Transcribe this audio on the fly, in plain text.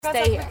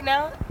Stay here.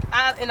 Now,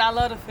 I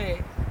love the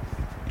fit.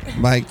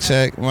 Mic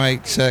check,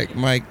 mic check,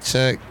 mic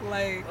check.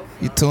 Like,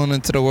 You tune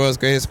into the world's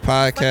greatest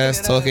podcast,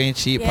 Fucking it Talk Ain't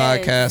Cheap Yes.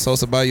 podcast,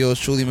 hosted by yours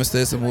truly, Mr.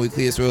 Instant Movie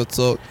Clears Real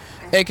Talk,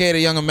 aka the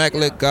Young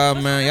Immaculate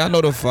God, man. Y'all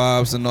know the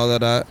vibes and all of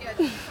that.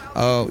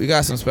 We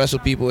got some special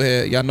people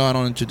here. Y'all know I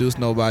don't introduce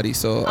nobody,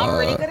 so I'm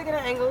really good at getting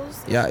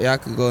angles. y'all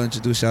could go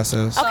introduce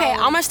yourselves. Okay,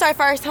 I'm gonna start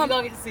first. You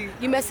gonna get to see.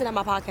 You messing up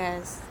my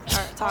podcast.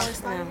 Talk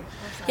now.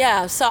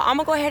 Yeah, so I'm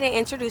gonna go ahead and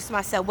introduce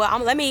myself. Well,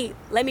 let me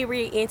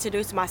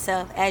reintroduce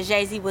myself, as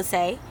Jay-Z would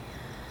say.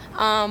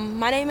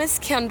 My name is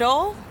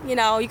Kendall. You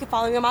know, you can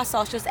follow me on my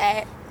socials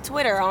at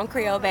Twitter on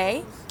Creole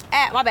Bay.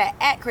 At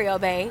Creole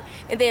Bay.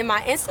 And then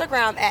my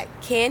Instagram at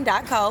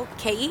ken.co,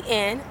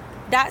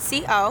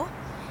 KEN.CO.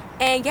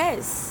 And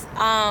yes,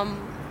 I'm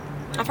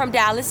from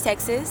Dallas,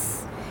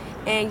 Texas.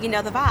 And you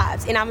know the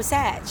vibes. And I'm a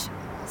Sag.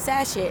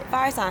 Sag shit.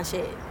 Fire sign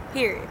shit.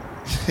 Period.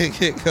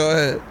 Go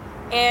ahead.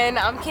 And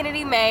I'm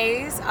Kennedy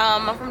Mays.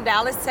 I'm from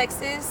Dallas,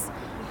 Texas.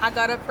 I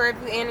go to Prairie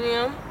View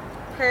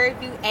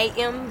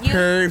A&M.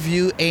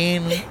 Purview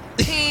and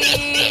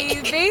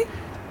TV.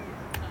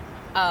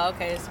 Oh,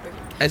 okay.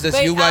 Is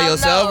this you by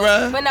yourself, no,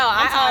 bruh? But no,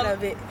 I'm tired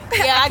of it.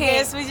 Yeah, I I can't.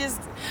 guess we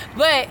just.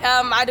 But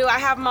I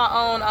have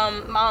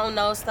my own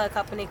nose stud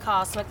company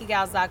called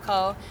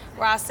SmokyGals.co,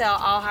 where I sell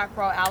all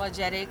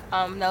hypoallergenic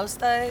nose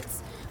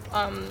studs.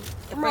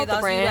 Promote the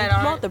brand.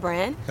 Promote the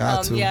brand.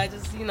 Got to. Yeah,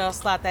 just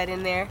slot that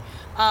in there.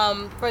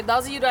 For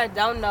those of you that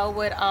don't know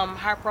what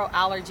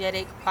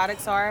hypoallergenic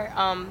products are,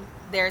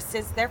 they're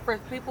for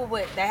people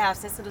that have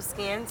sensitive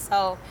skin,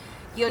 so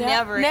you'll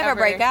never ever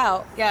break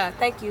out. Yeah,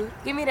 thank you.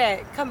 Give me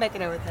that. Come back in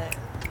there with that.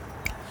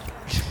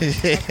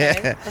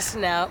 Okay,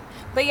 listen out.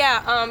 But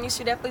yeah, you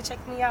should definitely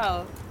check me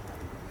out.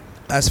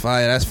 That's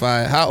fine. That's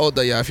fine. How old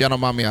are y'all, if y'all don't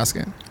mind me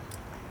asking?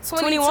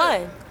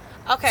 21.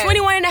 Okay.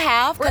 21 and a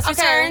half, because we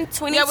Okay. turned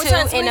 22 Yeah, we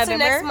turn 22 in next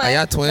November. month. Are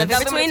y'all twins?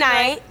 November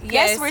 29th.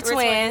 Yes, we're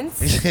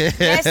twins.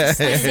 Yes,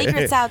 the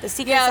secret's out. The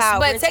secret's out.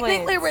 But We're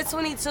technically twins. we're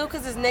 22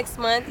 because it's next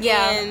month.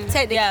 Yeah, and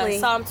technically. Yeah,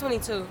 so I'm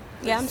 22.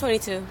 Yeah, I'm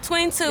 22.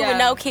 22 Yeah. with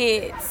no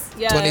kids.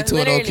 Yeah, 22 and no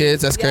literally.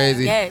 kids? That's Yeah.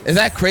 crazy. Yes. Is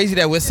that crazy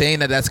that we're saying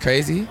that that's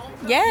crazy?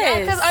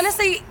 Yes. Because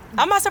honestly,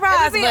 I'm not to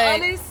surprised, be but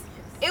honest,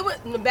 it was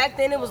back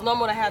then. It was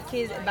normal to have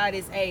kids by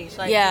this age.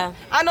 Like, Yeah.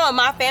 I know in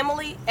my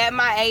family at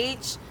my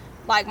age,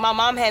 like my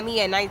mom had me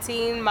at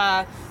 19.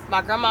 My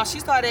grandma, she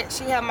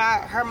had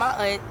my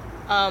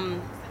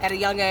aunt at a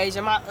young age,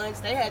 and my aunts,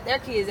 they had their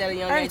kids at a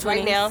young Early age.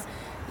 Right 20s. now,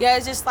 yeah,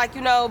 it's just like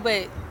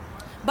but.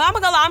 But I'm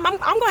gonna lie, I'm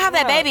gonna have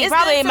that Yeah. baby It's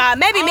probably good in my to-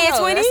 maybe I don't mid know.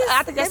 20s. That's-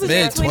 I think that's maybe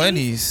Mid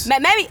 20s.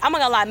 Maybe I'm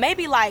gonna lie,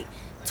 maybe like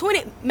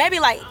 20, maybe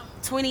like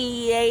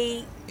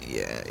 28.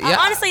 Yeah.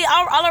 Honestly,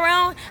 all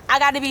around, I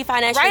got to be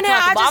financially Right now, I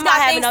comfortable. just I'm not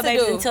got having things no to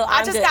babies do. until I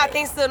I'm just good. got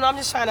things to do, and I'm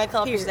just trying to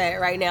accomplish Period. that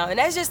right now. And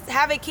that's just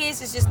having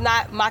kids is just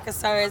not my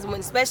concerns,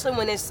 especially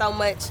when there's so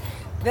much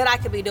that I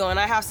could be doing.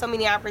 I have so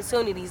many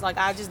opportunities. Like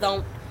I just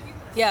don't.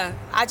 Yeah,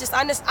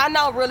 I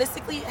know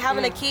realistically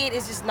having a kid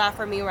is just not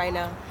for me right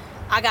now.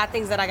 I got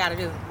things that I got to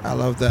do. I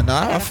love that.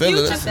 Nah, I feel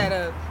Future it. set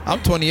up. I'm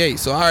 28,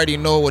 so I already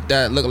know what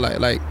that look like.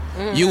 Like,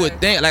 you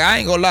would think, like, I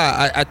ain't gonna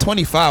lie. At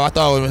 25, I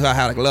thought I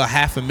had like a little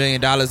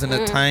 $500,000 in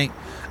the tank.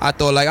 I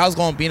thought like I was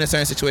gonna be in a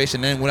certain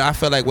situation. And when I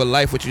felt like with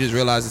life, what you just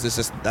realize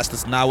is that's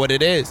just not what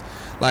it is.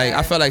 Like,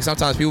 I felt like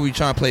sometimes people be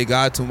trying to play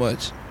God too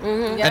much.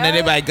 And then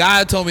they be like,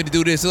 God told me to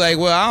do this. It's like,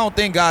 well, I don't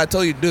think God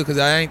told you to do it, because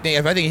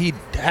if I think he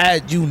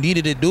had you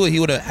needed to do it, he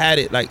would have had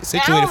it like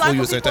situated for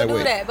you a certain type of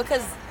way. That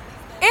because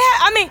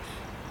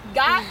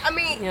God,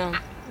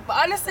 but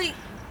honestly,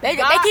 They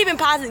keep it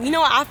positive. You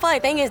know what? I feel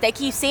like the thing is they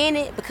keep saying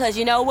it because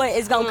you know what?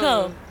 It's gonna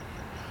come.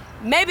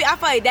 Maybe I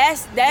feel like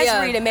that's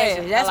really the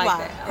message. That's I like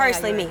why, that.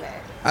 personally, me.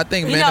 I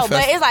think You know, but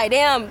manifest. it's like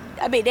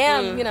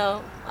damn. You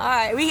know. All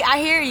right, I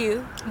hear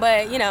you,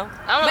 but you know,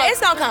 I don't but know.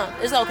 it's gonna come.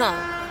 It's gonna come.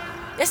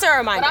 It's a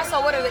reminder. But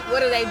also, what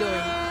are they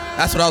doing?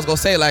 That's what I was gonna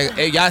say. Like,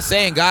 hey, y'all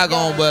saying God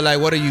gone, but like,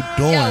 what are you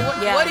doing?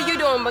 Yeah, what are you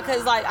doing?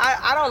 Because like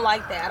I don't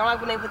like that. I don't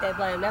like when they put that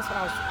blame. That's what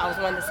I was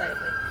wanting to say.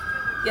 But,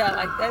 yeah,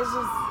 like that's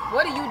just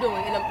what are you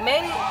doing? And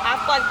maybe I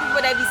feel like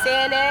people that be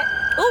saying that.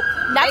 Oop,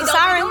 not They the don't be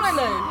sirens. doing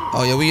nothing.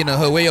 Oh yeah, we in the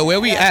hood. Where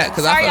we at?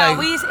 Because I Sorry, feel y'all. like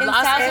We in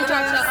Los South Angeles.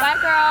 Central. Black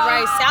girl.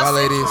 Right, South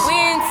Bye, ladies. We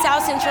in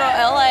South Central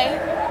LA.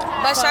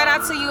 But shout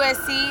out to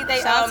USC.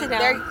 Shout out to them.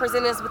 They're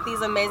presenting us with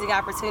these amazing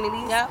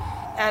opportunities. Yep.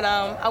 And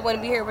I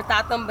wouldn't be here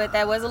without them, but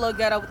that was a little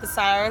ghetto with the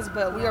sirens.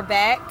 But we are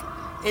back.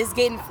 It's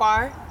getting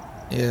far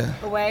yeah,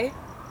 away.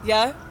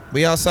 Yeah.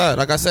 we outside.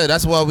 Like I said,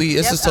 that's why it's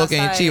Yep, just talking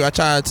outside. cheap. I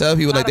try to tell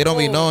people By like they the don't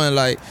be pool. knowing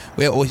like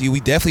we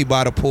definitely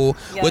bought a pool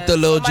Yeah, with the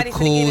little somebody finna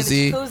get in the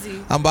jacuzzi.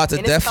 jacuzzi. I'm about to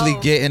And it's definitely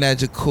cold. get in that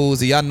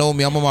jacuzzi. Y'all know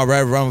me. I'm on my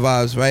Red Run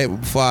vibes. Right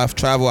before I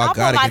travel, I I'll put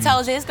gotta my get.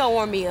 toes in. It's gonna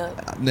warm me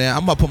up. Nah,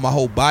 I'm gonna put my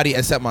whole body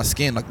except my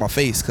skin, like my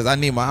face, because I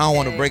don't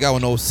want to break out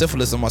with no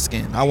syphilis on my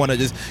skin. I want to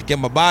just get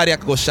my body. I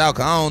can go shower.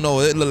 Cause I don't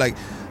know. It look like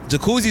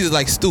jacuzzi is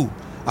like stew.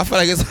 I feel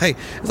like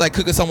it's like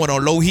cooking someone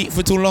on low heat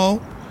for too long.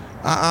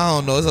 I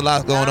don't know. There's a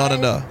lot going on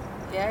in there.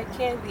 Yeah, it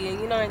can be. And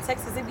you know, in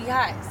Texas, it be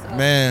hot. So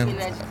Man. in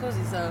that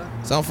jacuzzi, so.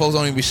 Some folks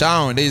don't even be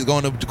showering. They just go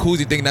in the jacuzzi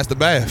thinking that's the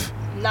bath.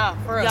 Nah,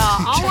 for real. Y'all,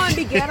 I don't want to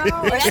be ghetto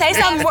or say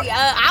something more.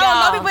 I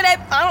don't know people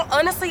that.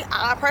 Honestly,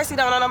 I personally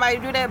don't know nobody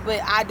do that,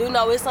 but I do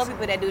know it's some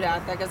people that do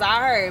that out there. Cause I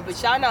heard,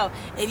 but y'all know,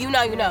 if you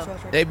know, you know.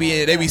 They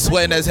be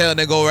sweating as hell and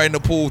they go right in the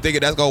pool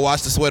thinking that's gonna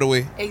wash the sweat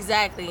away.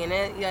 Exactly, and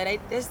then,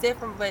 it's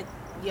different, but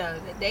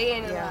they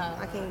ain't.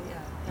 I can't.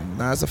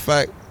 Nah, that's a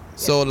fact.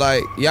 So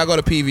like, y'all go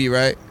to PV,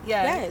 right?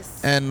 Yeah.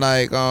 Yes. And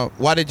like,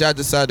 why did y'all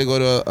decide to go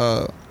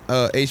to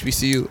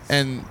HBCU?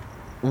 And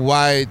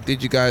why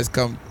did you guys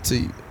come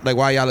to, like,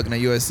 why y'all looking at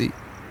USC?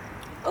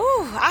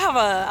 Ooh,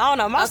 I don't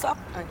know. Myself,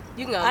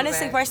 You can go.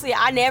 honestly, personally,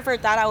 I never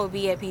thought I would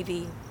be at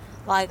PV.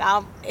 Like,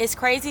 it's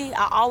crazy.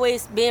 I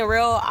always, being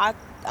real, I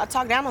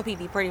talk down on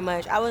PV pretty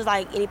much. I was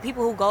like, any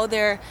people who go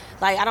there,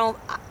 like, I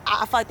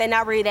feel like they're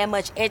not really that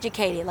much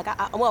educated. Like,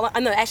 no,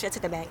 actually, I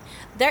took that back.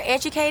 They're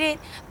educated,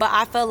 but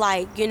I feel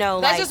like, that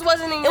like, just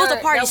wasn't in it was a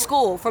your- party that-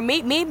 school. For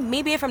me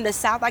being from the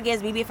South, I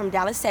guess, me being from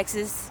Dallas,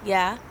 Texas,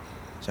 yeah.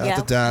 Shout out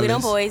to Dallas.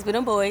 We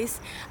them boys.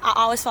 I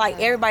always feel like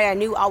everybody I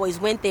knew always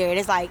went there. And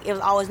it's like, it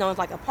was always known as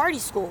like a party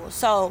school.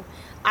 So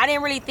I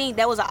didn't really think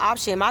that was an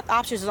option. My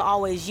options was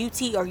always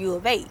UT or U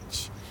of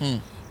H.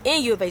 In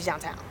U of H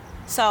downtown.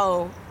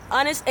 So,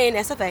 and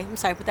SFA. I'm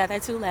sorry, put that there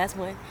too, last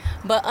one.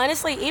 But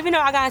honestly, even though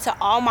I got into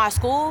all my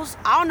schools,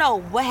 I don't know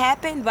what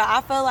happened, but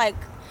I feel like,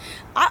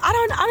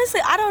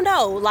 I don't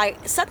know.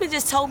 Like, something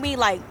just told me,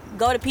 like,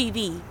 go to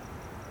PV.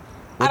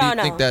 What do I you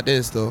don't think know. that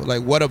is though?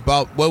 Like, what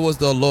was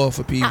the allure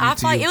for PV I to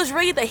feel like you? it was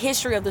really the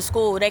history of the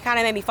school. They kind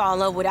of made me fall in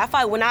love with it. I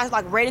feel like when I was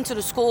like right into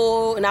the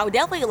school, and I would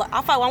definitely,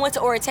 I feel like when I went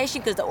to orientation,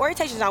 because the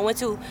orientations I went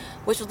to,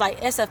 which was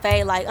like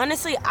SFA, like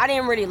honestly, I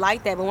didn't really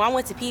like that. But when I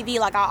went to PV,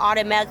 like I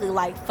automatically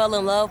like fell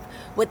in love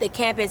with the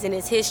campus and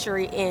its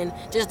history and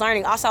just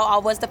learning. Also, I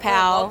was the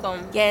pal.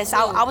 welcome. Yes,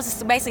 I was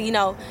just basically,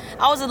 I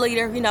was a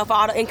leader, for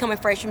all the incoming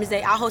freshmen.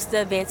 I host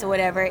the events or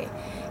whatever.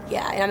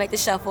 Yeah, and I make the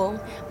shuffle.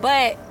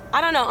 But I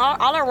don't know,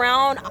 all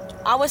around,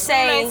 I would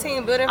say,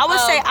 19, but I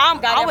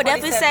would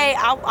definitely say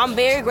I'm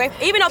very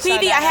grateful. Even though Shout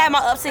PV, I out. had my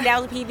ups and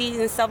downs with PVs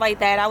and stuff like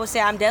that, I would say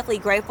I'm definitely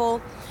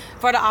grateful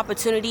for the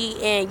opportunity.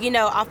 And,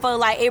 I feel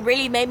like it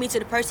really made me to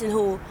the person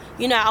who,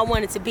 I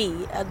wanted to be.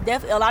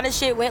 A lot of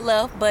shit went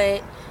left,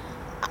 but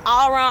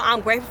all around,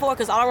 I'm grateful for it,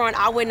 because all around,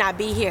 I would not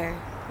be here.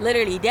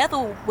 Literally,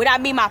 definitely, without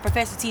me, my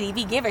professor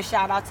TDV, give a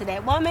shout out to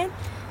that woman.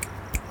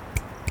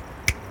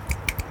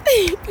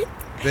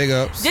 Big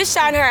ups. Just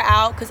shouting her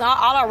out, because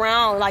all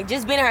around, like,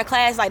 just being in her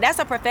class, like, that's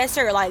a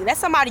professor, like, that's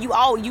somebody you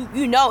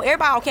know.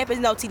 Everybody on campus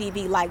know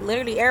TDV, like,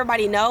 literally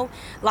everybody know,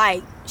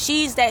 like,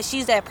 she's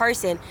that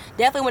person.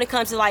 Definitely when it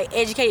comes to, like,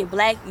 educating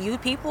black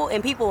youth people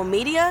and people in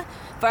media,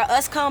 for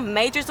us come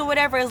majors or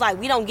whatever, it's like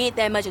we don't get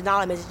that much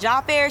acknowledgement.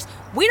 Job fairs,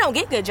 we don't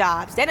get good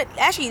jobs. They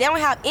don't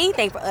have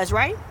anything for us,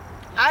 right?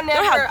 I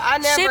never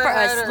shit for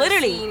heard us, or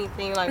literally. see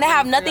anything like They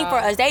have that nothing for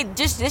us. They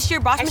just this year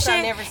brought some Actually, I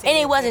shit, never seen and it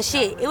anything wasn't for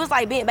shit. It was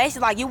like being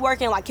basically like you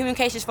working like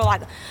communications for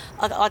like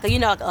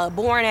a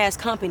boring ass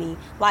company,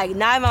 like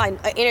not even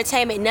like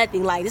entertainment,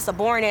 nothing. Like this is a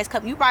boring ass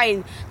company. You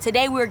writing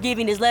today we were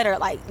giving this letter,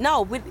 like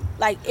no,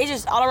 like it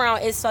just all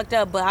around it's sucked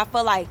up. But I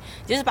feel like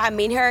just by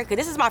meeting her, because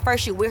this is my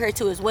first shoot with her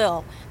too as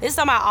well. This is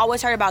somebody I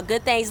always heard about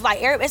good things. Like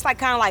it's like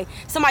kind of like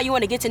somebody you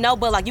want to get to know,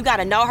 but like you got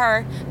to know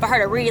her for her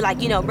to really like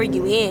bring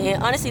you in.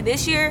 And honestly,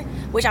 this year,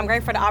 which I'm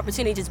grateful for the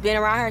opportunity just being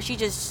around her,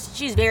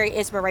 she's very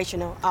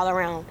inspirational all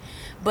around.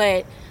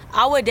 But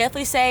I would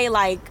definitely say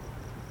like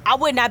I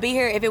would not be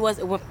here if it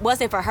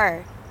wasn't for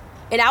her.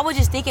 And I was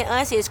just thinking,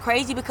 honestly, it's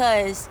crazy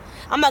because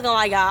I'm not gonna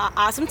lie,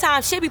 y'all.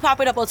 Sometimes shit be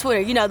popping up on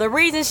Twitter, the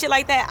reasons shit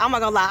like that. I'm not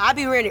gonna lie, I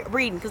be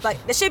reading because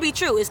like the shit be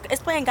true. It's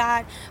playing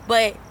God,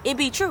 but it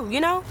be true,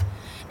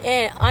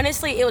 And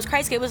honestly, it was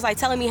crazy. It was like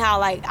telling me how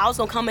like I was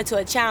gonna come into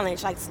a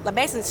challenge, like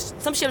basically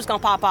some shit was gonna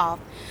pop off.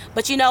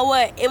 But you know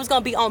what? It was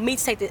gonna be on me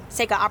to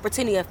take an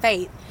opportunity of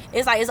faith.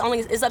 It's like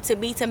it's up to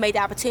me to make the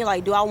opportunity.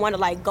 Like, do I want to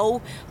like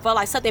go for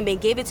like something being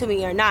given to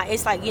me or not?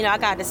 It's like I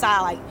gotta decide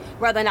like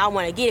whether or not I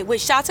want to get it.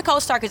 Which shout out to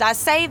CoStar, because I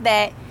saved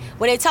that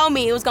when they told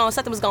me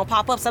something was gonna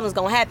pop up, something was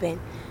gonna happen.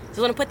 Just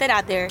want to put that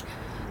out there.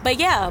 But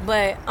yeah,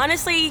 but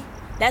honestly,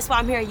 that's why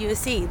I'm here at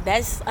USC.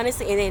 That's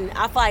honestly, and then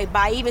I feel like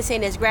by even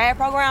seeing this grad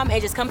program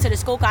and just come to the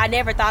school, 'cause I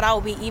never thought I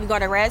would be even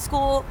going to grad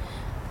school.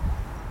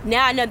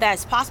 Now I know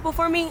that's possible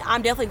for me.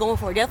 I'm definitely going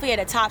for it. Definitely at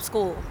a top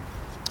school.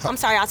 I'm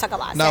sorry, I'll talk a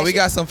lot. No, we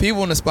got some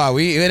people in the spot.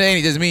 It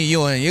ain't just me,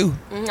 you, and you.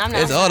 I'm not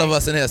It's all of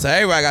us in here. So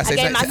everybody got to say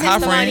gave my something. Hi,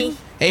 testimony. friend.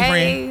 Hey,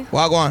 friend.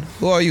 Wagwan.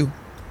 Who are you?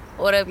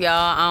 What up, y'all?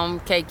 I'm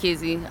Kate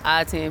Kizzy.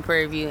 I attend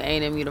Prairie View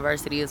A&M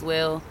University as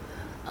well.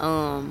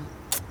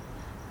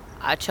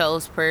 I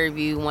chose Prairie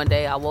View one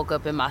day. I woke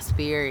up in my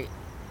spirit,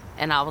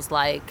 and I was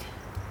like,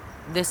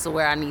 this is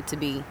where I need to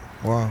be.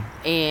 Wow.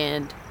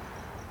 And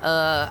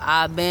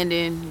I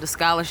abandoned the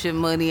scholarship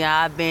money.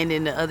 I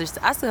abandoned the other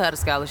I still had a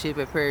scholarship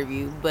at Prairie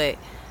View, but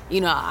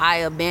I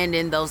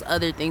abandoned those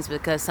other things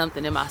because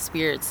something in my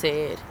spirit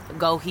said,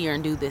 go here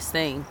and do this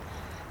thing.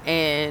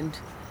 And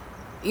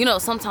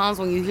sometimes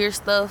when you hear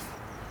stuff,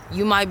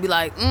 you might be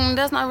like,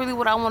 that's not really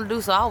what I want to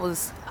do. So I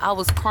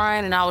was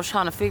crying, and I was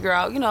trying to figure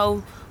out,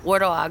 where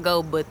do I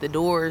go? But the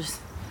doors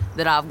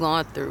that I've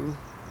gone through,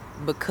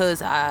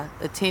 because I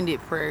attended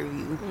Prairie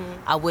View,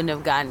 I wouldn't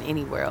have gotten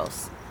anywhere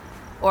else.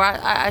 Or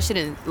I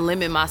shouldn't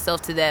limit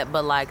myself to that,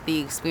 but like the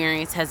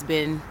experience has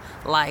been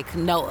like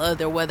no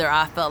other, whether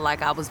I felt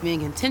like I was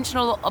being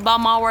intentional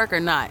about my work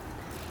or not.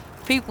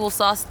 People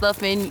saw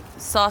stuff in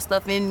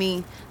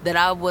me that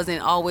I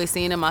wasn't always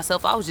seeing in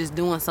myself. I was just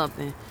doing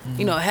something,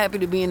 you know, happy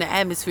to be in the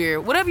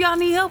atmosphere. Whatever y'all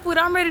need help with,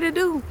 I'm ready to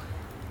do.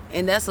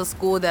 And that's a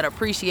school that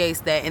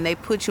appreciates that, and they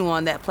put you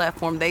on that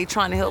platform. They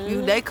trying to help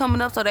you. They coming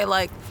up, so they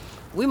like,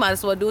 we might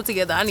as well do it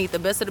together. I need the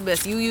best of the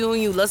best. You,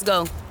 and you. Let's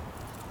go.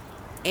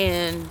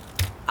 And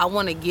I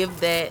want to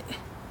give that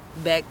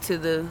back to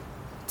the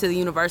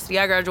university.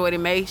 I graduated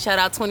in May. Shout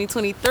out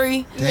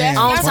 2023. Damn,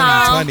 on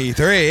time.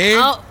 2023.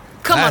 Oh,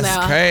 come on now.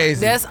 That's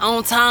crazy. That's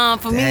on time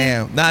for me.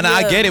 Damn. Nah,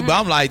 I get it, but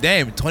I'm like,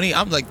 damn, 20.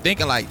 I'm like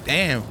thinking like,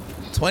 damn,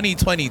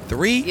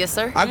 2023. Yes,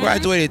 sir. I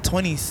graduated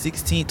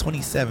 2016,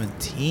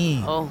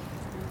 2017. Oh.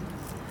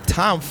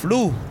 Time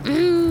flew.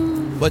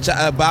 But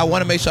I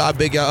want to make sure I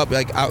big y'all up.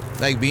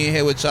 Like being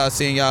here with y'all,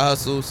 seeing y'all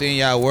hustle, seeing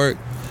y'all work.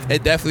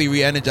 It definitely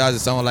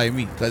re-energizes someone like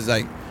me, because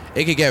like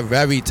it could get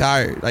very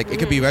tired. Like it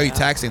could be very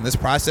taxing. This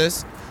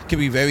process could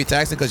be very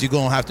taxing because you're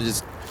gonna have to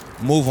just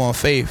move on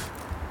faith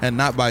and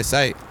not by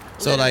sight.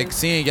 So like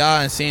seeing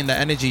y'all and seeing the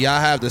energy y'all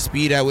have, the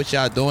speed at which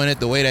y'all doing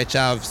it, the way that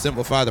y'all have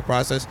simplified the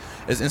process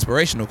is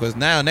inspirational. Because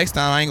now next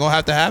time I ain't gonna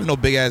have to have no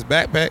big ass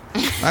backpack.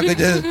 I could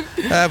just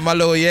have my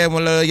little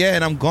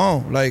and I'm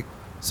gone. Like,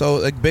 so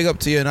like big up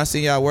to you, and I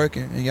see y'all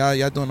working and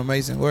y'all doing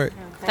amazing work.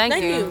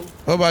 Thank you.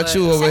 What about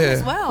you over Same here?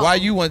 as well. Why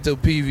you went to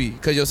PV?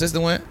 Because your sister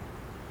went?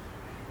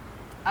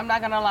 I'm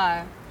not gonna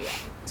lie.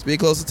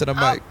 Speak closer to the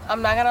mic.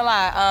 I'm not gonna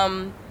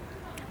lie.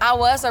 I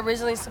was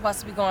originally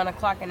supposed to be going to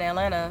Clark in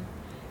Atlanta,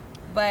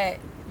 but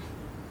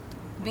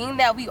being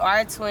that we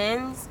are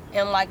twins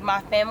and like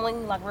my family,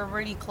 like we're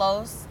really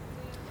close,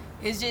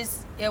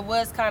 it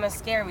was kind of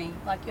scary,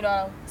 like, you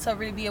know, to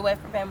really be away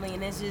from family.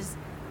 And it's just,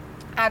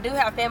 I do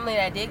have family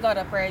that did go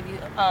to Prairie View,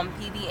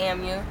 PD,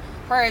 AMU,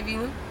 Prairie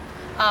View.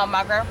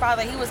 My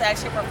grandfather, he was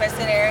actually a professor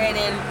there, and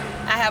then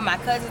I have my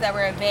cousins that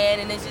were in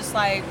band, and it's just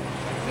like,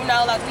 you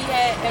know, like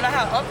and I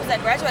have uncles that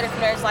graduated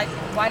from there. It's like,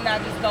 why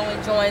not just go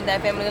and join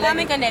that family?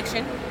 Family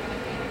connection.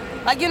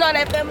 Like, you know,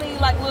 that family,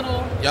 like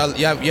little. Y'all,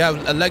 you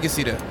have a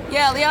legacy there.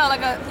 Yeah,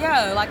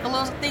 like a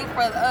little thing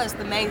for us,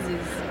 the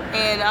Mazes.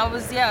 And I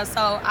was,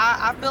 so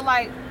I feel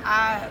like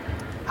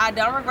I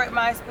don't regret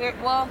my experience.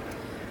 Well,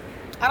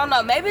 I don't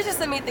know. Maybe it's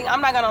just a me thing.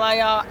 I'm not gonna lie,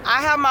 y'all.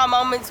 I have my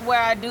moments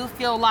where I do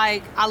feel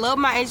like I love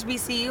my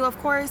HBCU, of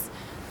course,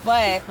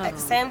 but at the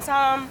same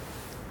time,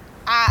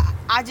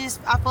 I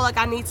feel like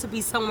I need to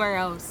be somewhere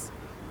else.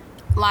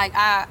 Like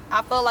I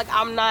feel like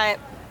I'm not.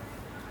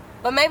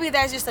 But maybe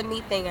that's just a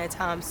me thing at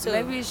times too.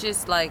 Maybe it's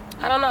just like,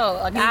 I don't know.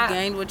 Like you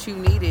gained what you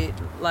needed.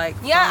 Like,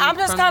 I'm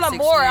just kind of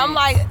bored. I'm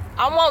like,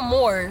 I want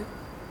more.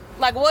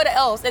 Like, what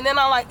else? And then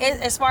I'm like,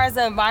 as far as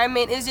the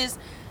environment, it's just,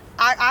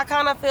 I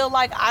kind of feel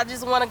like I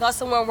just want to go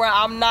somewhere where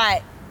I'm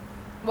not,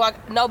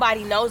 like,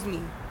 nobody knows me.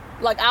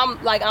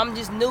 I'm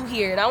just new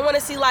here, and I want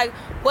to see, like,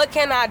 what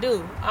can I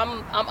do?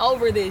 I'm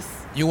over this.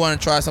 You want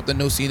to try something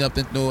new, see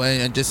something new,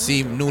 and just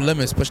see new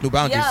limits, push new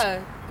boundaries.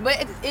 Yeah,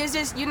 but it's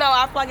just, you know,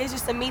 I feel like it's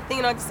just a me thing.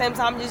 You know, at the same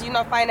time, just, you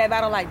know, fighting that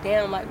battle. Like,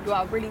 damn, like, do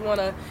I really want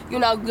to, you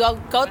know,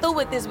 go through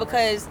with this,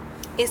 because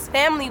it's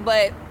family.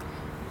 But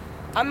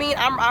I mean,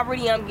 I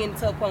really am getting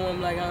to a point where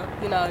I'm like,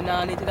 you know, no,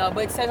 I need to go.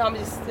 But at the same time, I'm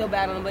just still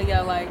battling. But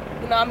yeah, like,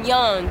 you know, I'm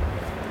young.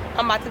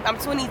 I'm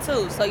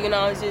 22, so, you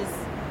know, it's just.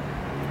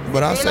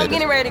 But I'll say I'm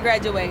getting ready to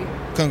graduate.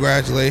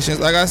 Congratulations.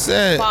 Like I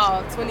said.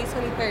 Fall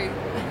 2023.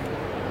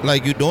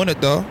 Like, you doing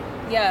it though.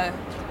 Yeah,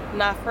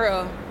 not for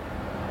real.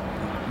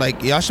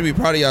 Like, y'all should be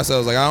proud of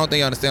yourselves. Like, I don't think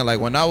you understand. Like,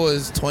 when I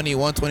was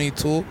 21,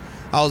 22,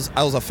 I was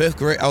a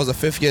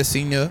fifth year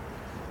senior.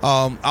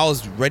 I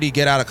was ready to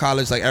get out of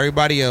college like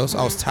everybody else.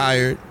 I was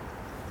tired.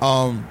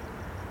 And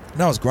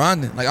I was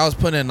grinding. Like, I was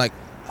putting in like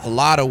a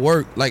lot of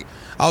work. Like,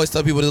 I always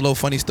tell people this little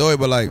funny story,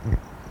 but like,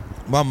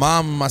 my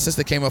mom and my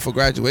sister came up for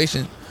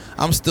graduation.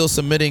 I'm still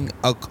submitting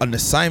an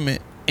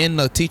assignment in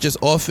the teacher's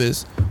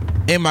office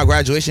in my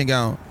graduation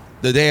gown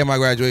the day of my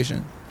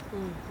graduation.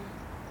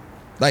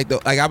 Like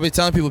I be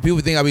telling people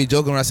think I be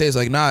joking when I say it's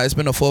like, nah, it's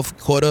been the fourth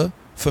quarter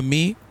for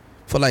me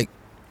for like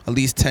at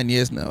least 10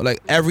 years now.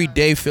 Like, every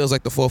day feels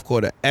like the fourth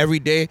quarter. Every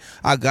day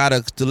I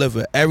gotta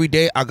deliver. Every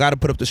day I gotta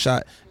put up the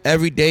shot.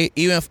 Every day,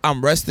 even if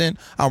I'm resting,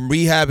 I'm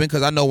rehabbing,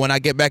 because I know when I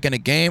get back in the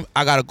game,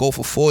 I gotta go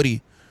for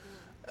 40.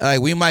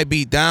 Like, we might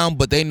be down,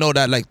 but they know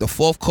that like the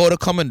fourth quarter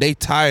coming, they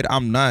tired.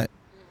 I'm not.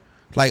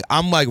 Like,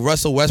 I'm like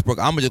Russell Westbrook.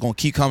 I'm just gonna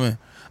keep coming.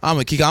 I'm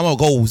gonna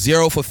go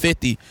 0 for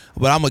 50,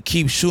 but I'm gonna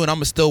keep shooting. I'm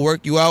gonna still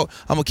work you out.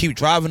 I'm gonna keep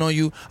driving on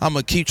you. I'm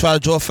gonna keep trying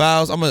to draw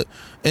fouls.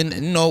 And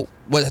you know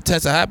what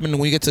tends to happen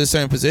when you get to a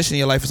certain position in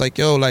your life, it's like,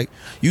 yo, like,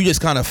 you just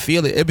kind of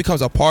feel it. It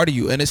becomes a part of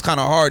you, and it's kind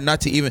of hard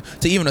not to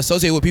even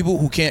associate with people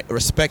who can't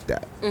respect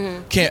that.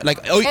 Can't like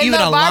even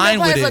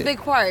align with it. A big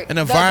part. An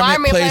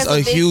environment plays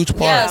a huge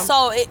part. Yeah,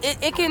 so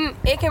it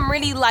can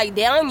really like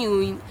down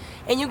you,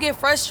 and you get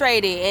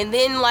frustrated, and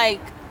then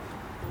like,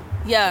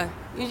 yeah.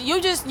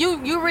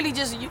 You really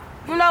just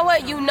you know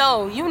what, you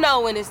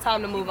know when it's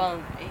time to move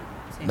on.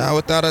 Not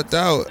without a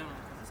doubt.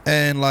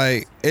 And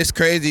like it's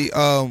crazy.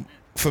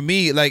 For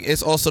me, like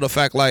it's also the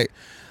fact like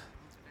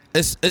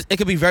it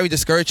can be very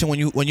discouraging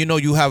when you know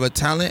you have a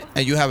talent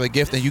and you have a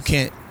gift and you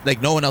can't, like,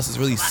 no one else is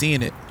really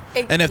seeing it.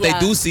 And if they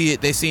do see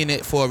it, they seeing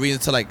it for a reason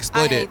to like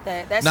exploit it,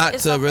 not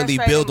to really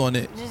build on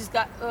it. You just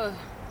got,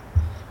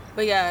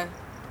 but yeah,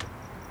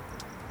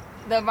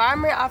 the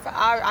environment.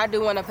 I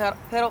do want to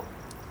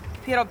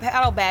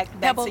pedal back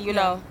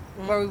to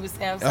where we was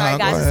saying. I'm sorry,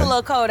 guys, it's a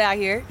little cold out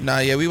here. Nah,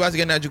 yeah, we about to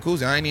get in that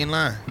jacuzzi. I ain't even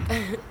lying.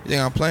 You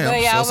think I'm playing?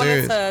 But yeah, I'm so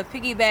serious. I wanted to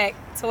piggyback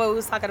to what we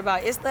was talking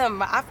about. I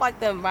feel like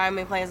the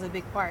environment plays a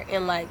big part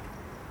in, like,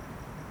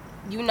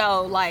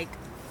 like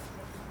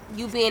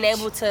you being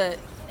able to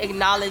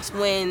acknowledge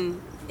when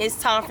it's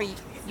time for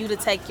you to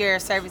take your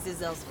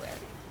services elsewhere.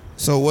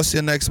 So what's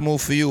your next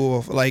move for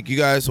you? Like, you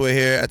guys were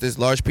here at this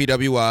large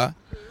PWI,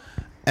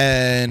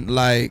 and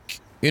like,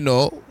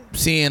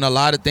 seeing a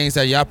lot of things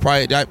that y'all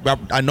probably,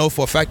 I know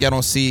for a fact y'all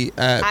don't see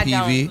at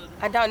PV.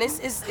 I don't.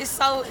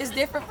 It's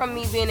different from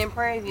me being in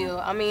Prairie View.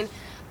 I mean,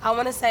 I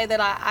want to say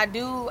that I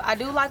do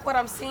like what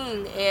I'm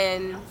seeing,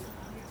 and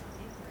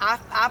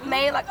I've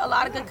made like a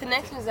lot of good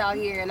connections out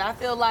here, and I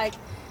feel like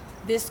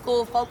this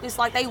school focus,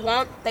 like they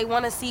want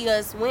to see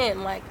us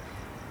win. Like,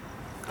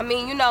 I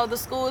mean, the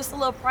school is a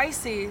little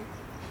pricey.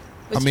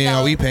 But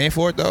are we paying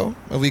for it though?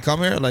 If we come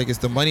here, like, is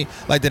the money,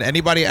 like, did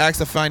anybody ask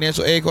the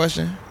financial aid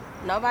question?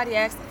 Nobody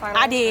asked the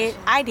financial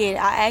question. I did.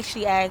 I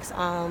actually asked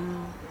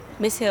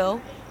Miss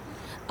Hill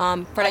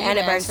for the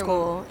Annenberg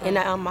School. And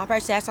my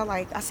person asked her,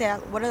 I said,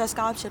 what are the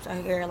scholarships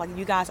out here? Like,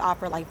 you guys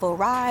offer, like, full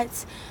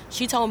rides?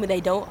 She told me they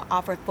don't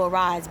offer full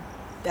rides.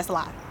 That's a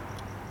lie.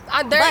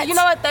 But, you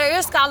know what? There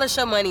is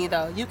scholarship money,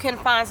 though. You can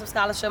find some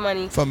scholarship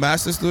money. For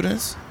master's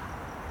students?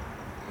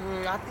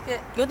 I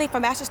think you think for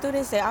master's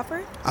students they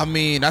offer? I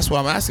mean, that's what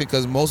I'm asking,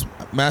 because most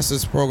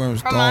master's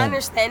programs don't. From my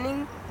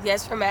understanding,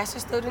 yes, for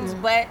master's students,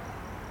 but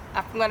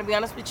I'm going to be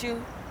honest with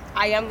you,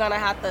 I am going to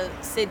have to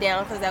sit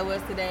down, because that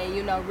was today,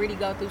 really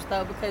go through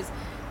stuff, because,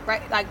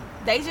 right, like,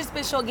 they just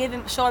been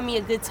showing me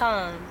a good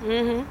time.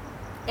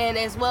 Mm-hmm. And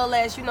as well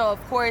as,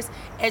 of course,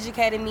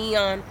 educating me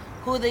on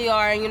who they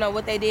are and,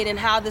 what they did and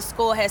how the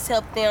school has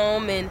helped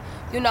them and,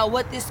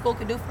 what this school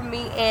could do for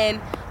me.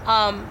 And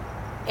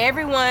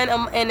everyone,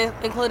 and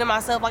including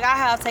myself, like, I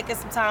have taken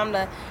some time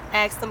to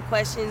ask them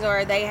questions,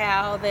 or they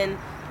have, and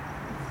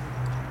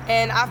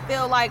I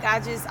feel like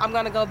I'm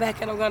going to go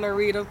back and I'm going to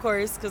read, of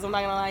course, because I'm not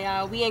going to lie,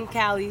 y'all. We in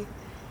Cali,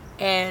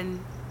 and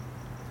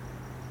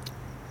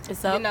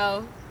it's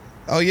up.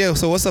 Oh, yeah.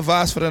 So what's the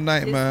vibes for the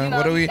night, man?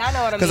 What are we? I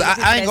know what I mean. Because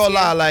I ain't going to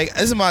lie. Like,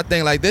 this is my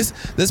thing. Like, this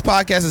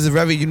podcast is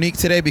very unique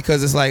today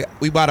because it's like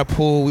we bought a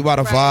pool, we bought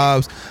a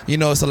vibes.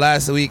 It's the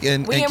last week.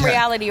 And we in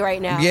reality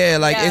right now. Yeah,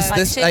 like, it's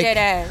like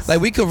this.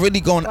 Like, we could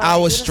really go an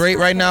hour straight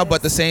right now, but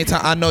at the same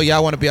time, I know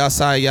y'all want to be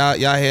outside. Y'all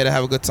here to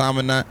have a good time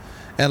and that.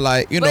 And,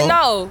 like, But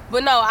no,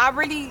 I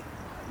really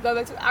go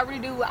back to. I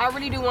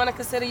really do want to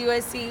consider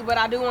USC, but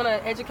I do want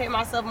to educate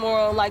myself more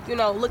on, like,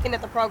 looking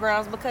at the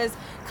programs, because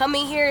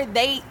coming here,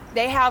 they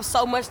have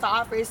so much to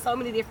offer. It's so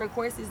many different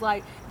courses.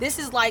 Like, this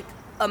is like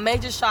a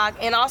major shock,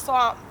 and also,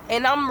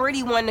 I'm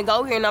really wanting to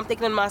go here, and I'm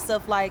thinking to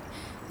myself, like,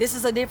 this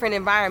is a different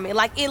environment.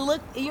 Like, it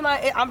look,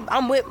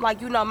 I'm with,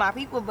 like, my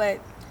people, but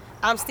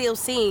I'm still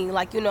seeing,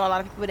 like, a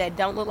lot of people that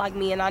don't look like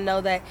me, and I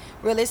know that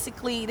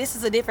realistically, this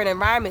is a different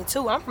environment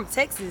too. I'm from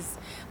Texas.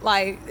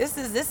 Like, this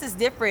is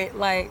different.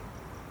 Like,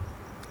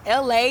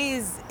 LA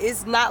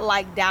is not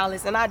like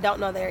Dallas, and I don't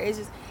know there.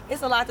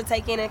 It's a lot to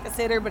take in and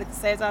consider, but at the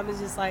same time,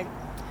 it's just like,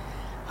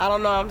 I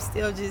don't know. I'm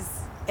still just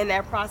in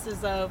that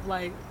process of,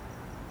 like,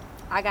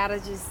 I gotta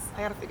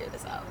figure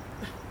this out.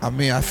 I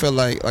mean, I feel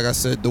like I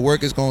said, the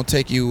work is gonna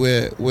take you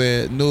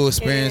where new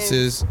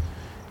experiences,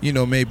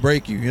 may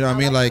break you. You know what I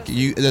mean? Like,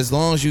 as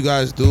long as you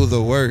guys do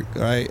the work,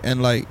 right,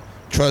 and, like,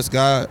 trust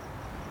God,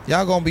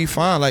 y'all gonna be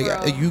fine. Like,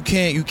 you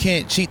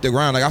can't cheat the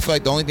grind. Like, I feel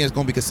like the only thing that's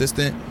gonna be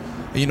consistent,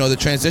 the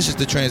transition's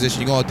the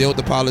transition. You're gonna deal with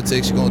the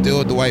politics. You're gonna deal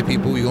with the white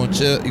people. You're gonna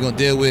chill. You're gonna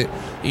deal with,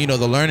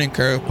 the learning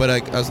curve. But,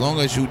 like, as long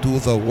as you do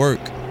the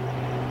work,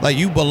 like,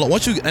 you belong.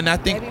 Once you, and I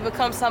think maybe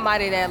become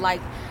somebody that,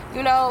 like,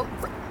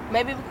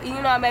 maybe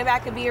I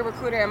could be a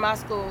recruiter at my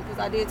school, because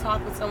I did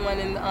talk with someone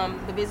in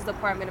the business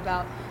department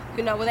about,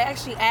 well, they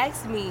actually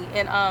asked me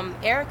and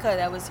Erica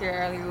that was here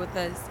earlier with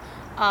us,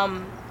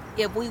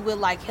 if we would,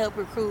 like, help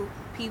recruit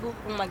people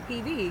from, like,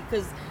 PV,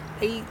 because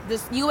the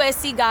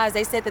USC guys,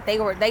 they said that they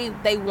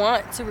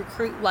want to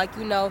recruit, like,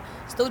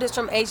 students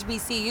from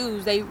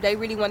HBCUs. They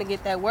really want to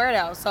get that word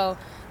out. So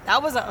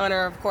that was an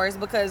honor, of course,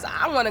 because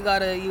I want to go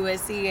to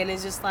USC, and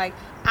it's just like,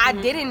 I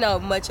didn't know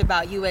much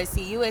about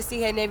USC.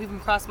 USC had never even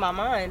crossed my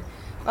mind,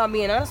 if I'm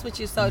being honest with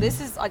you. So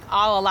this is, like,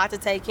 all a lot to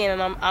take in,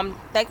 and I'm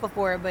thankful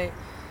for it, but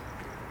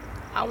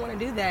I want to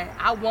do that.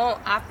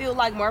 I feel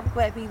like more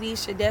people at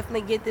PV should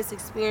definitely get this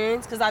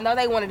experience, because I know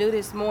they want to do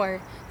this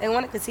more. They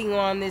want to continue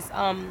on this,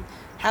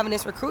 having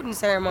this recruiting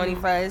ceremony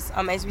for us,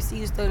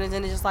 HBCU students,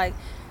 and it's just like,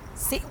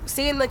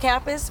 seeing the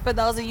campus, for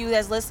those of you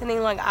that's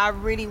listening, like, I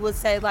really would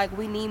say, like,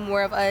 we need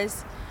more of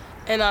us,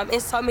 And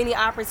it's so many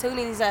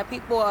opportunities that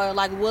people are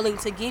like willing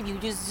to give you. You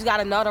just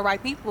gotta know the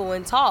right people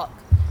and talk.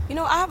 You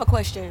know, I have a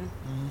question.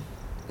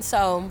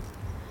 So,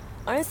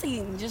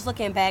 honestly, just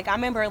looking back, I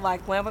remember like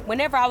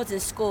whenever I was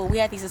in school, we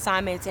had these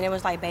assignments, and it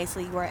was like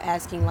basically we're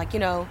asking like, you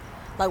know,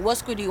 like what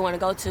school do you want to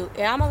go to?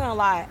 And I'm not gonna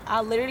lie,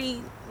 I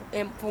literally,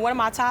 and for one of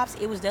my tops,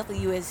 it was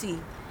definitely USC.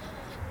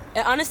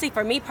 And honestly,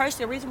 for me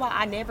personally, the reason why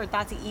I never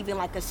thought to even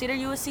like consider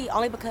USC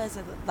only because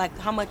of like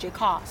how much it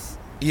costs.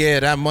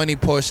 Yeah, that money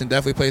portion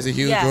definitely plays a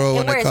huge role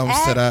when it comes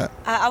to that.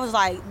 I was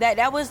like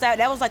that was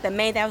like the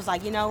main thing. I was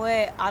like, you know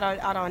what,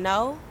 I don't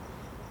know.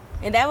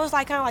 And that was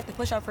like kind of like the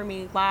push up for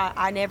me why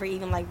I never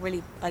even like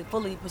really like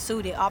fully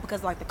pursued it, all because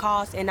of like the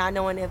cost and not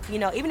knowing if, you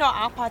know, even though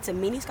I applied to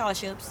many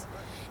scholarships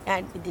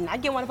and I did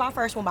not get one of my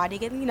first one, but I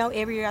did get, you know,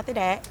 every year after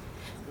that.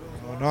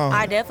 Oh, no.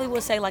 I definitely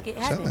would say like it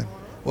happened.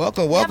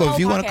 Welcome. If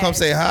you want to come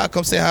say hi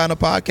on the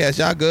podcast.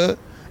 Y'all good?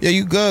 Yeah,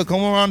 you good.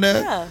 Come around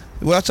there. Yeah.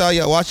 Watch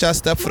y'all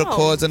step for the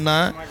chords or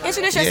not.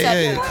 Introduce yourself.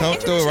 Yeah. Come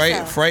through,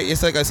 right?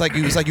 It's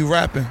like you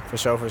rapping. For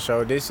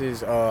sure. This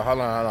is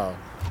hold on.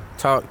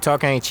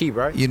 Talk ain't cheap,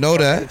 right? You know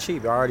that. Ain't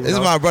cheap. I already This know.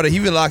 is my brother. He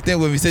been locked in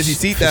with me since he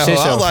seen that. For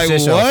I was like,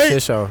 sure, what? For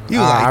sure. He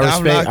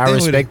was like, I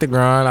respect the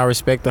grind. I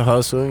respect the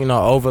hustle. You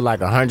know, over like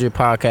 100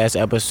 podcast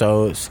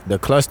episodes. The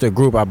Cluster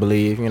Group, I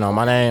believe. You know,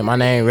 my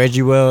name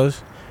Reggie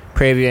Wells,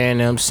 Prairie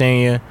A&M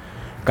senior.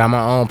 Got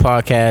my own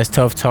podcast,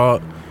 Tough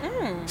Talk,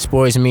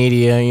 sports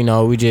media. You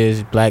know, we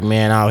just black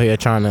man out here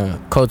trying to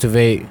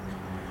cultivate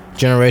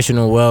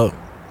generational wealth.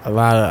 A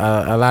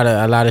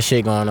lot of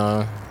shit going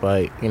on.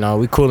 But, you know,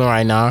 we cooling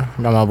right now.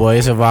 Got my boy.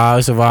 It's a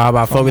vibe.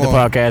 I fuck with the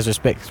podcast.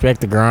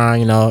 Respect the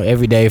grind, you know,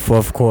 every day,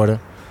 fourth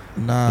quarter.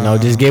 Nah. You know,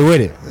 just get with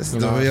it.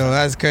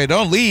 That's crazy.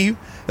 Don't leave.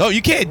 No,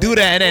 you can't do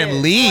that and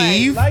then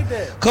leave. Like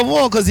that. Come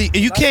on, because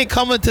you can't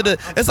come into the...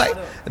 It's like,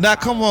 nah,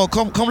 come on.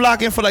 Come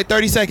lock in for like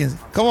 30 seconds.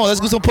 Come on, let's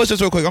do some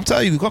push-ups real quick. I'm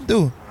telling you, come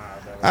through.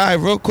 All right,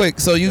 real quick.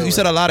 So you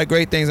said a lot of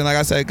great things, and like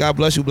I said, God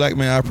bless you, black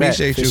man. I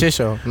appreciate you. For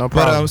sure. No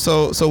problem.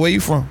 But so where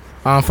you from?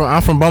 I'm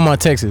from Beaumont,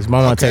 Texas.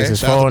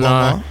 Texas. shout out to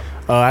 409.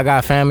 I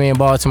got family in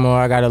Baltimore.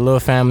 I got a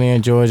little family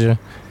in Georgia,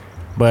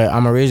 but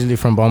I'm originally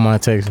from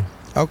Beaumont, Texas.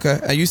 Okay,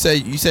 and you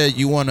said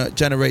you want to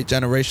generate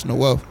generational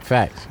wealth.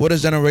 Facts. What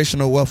does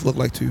generational wealth look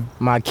like to you?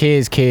 My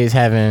kids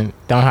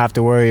don't have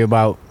to worry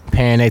about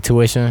paying their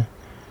tuition.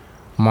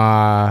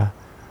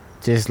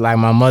 Just like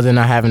my mother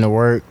not having to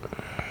work.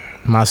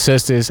 My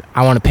sisters,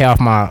 I want to pay off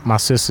my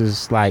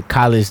sisters like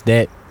college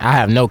debt. I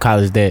have no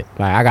college debt.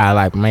 Like I got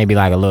like maybe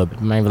like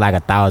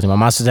 $1,000. But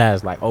my sister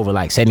has like over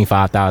like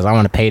 $75,000. I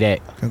want to pay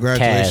that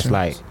Congratulations. cash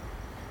like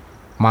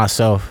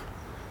myself.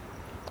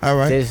 All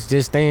right.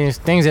 Just things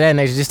of that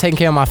nature. Just taking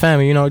care of my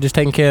family, you know, just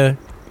taking care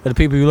of the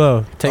people you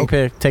love. Taking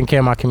care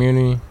of my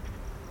community.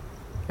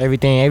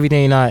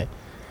 Everything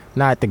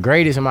not the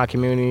greatest in my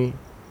community.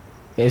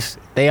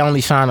 They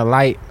only shine a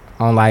light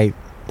on like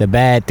the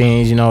bad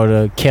things, you know,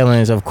 the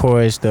killings, of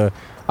course,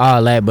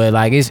 all that, but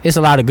like it's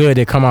a lot of good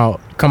that come out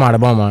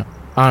of Beaumont,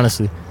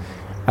 honestly.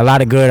 A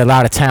lot of good, a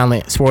lot of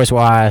talent, sports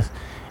wise,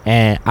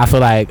 and I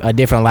feel like a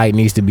different light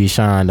needs to be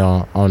shined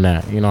on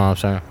that. You know what I'm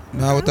saying?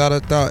 No, without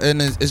a doubt.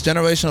 And is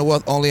generational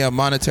wealth only a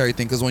monetary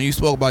thing? Because when you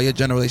spoke about your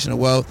generational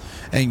wealth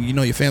and you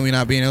know your family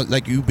not being able,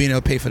 like you being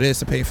able to pay for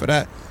this and pay for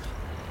that,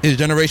 is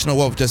generational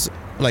wealth just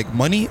like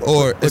money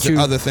or is it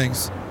other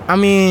things? I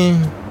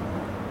mean,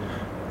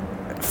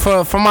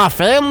 for my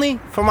family,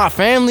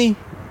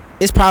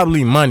 it's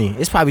probably money.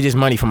 It's probably just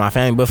money for my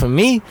family. But for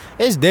me,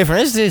 it's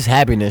different. It's just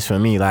happiness for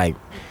me. Like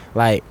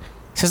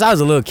since I was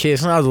a little kid,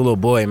 since I was a little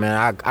boy,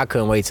 man, I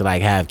couldn't wait to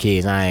like have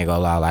kids. I ain't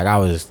gonna lie. Like I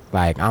was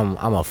like I'm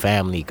a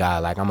family guy.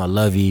 Like I'm a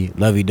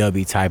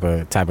lovey-dovey type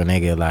of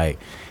nigga. Like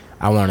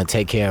I want to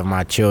take care of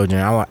my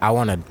children. I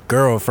want a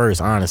girl first.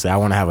 Honestly, I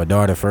want to have a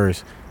daughter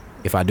first.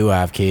 If I do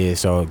have kids,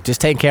 so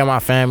just taking care of my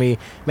family,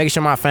 making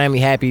sure my family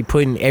happy,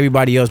 putting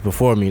everybody else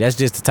before me. That's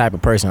just the type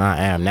of person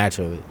I am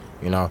naturally,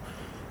 you know.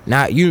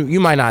 Now you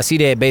might not see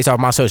that based off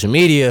my social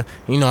media.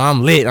 You know,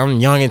 I'm lit, I'm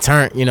young and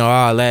turned, you know,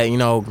 all that, you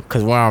know,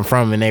 because where I'm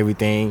from and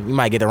everything. You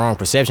might get the wrong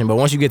perception, but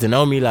once you get to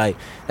know me, like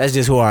that's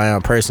just who I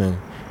am, person.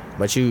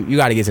 But you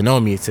got to get to know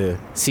me to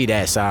see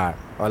that side,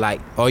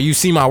 or you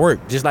see my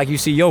work just like you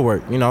see your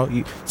work. You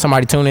know,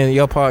 somebody tune in to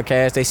your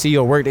podcast, they see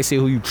your work, they see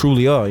who you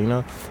truly are. You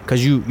know,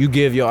 because you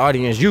give your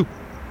audience you,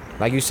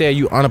 like you said,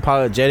 you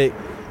unapologetic,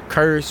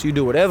 curse, you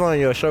do whatever on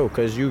your show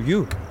because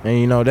you, and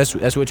you know that's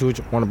what you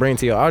want to bring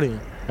to your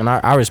audience, and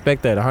I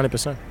respect that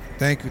 100%.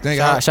 Thank you.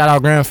 Shout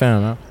out Grand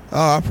Fam, man.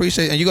 Oh, I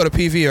appreciate it. And you go to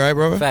PV, right,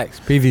 brother? Facts,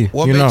 PV.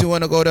 What made you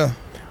want to go there?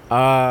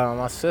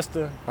 My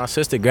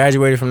sister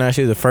graduated from that.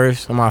 She was the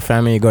first in my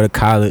family to go to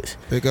college.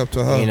 Big up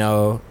to her. You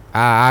know,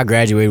 I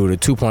graduated with a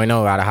 2.0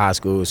 out of high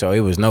school, so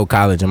it was no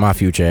college in my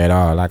future at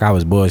all. Like I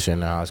was bullshitting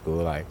in high school.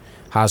 Like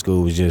high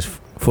school was just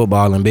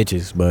football and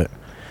bitches. But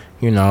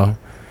you know,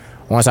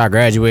 once I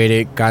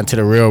graduated, got into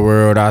the real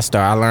world, I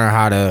learned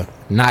how to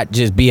not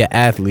just be an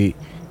athlete.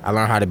 I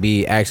learned how to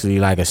be actually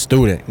like a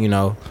student. You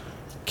know,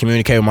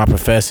 communicate with my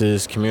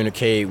professors,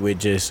 communicate with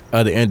just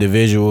other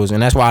individuals,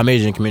 and that's why I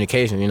majored in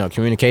communication. You know,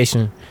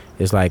 communication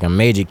is like a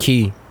major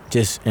key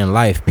just in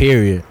life,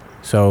 period.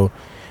 So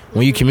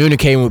when you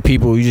communicating with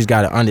people, you just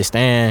gotta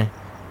understand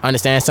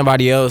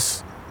somebody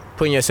else,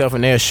 putting yourself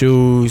in their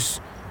shoes,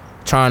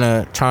 trying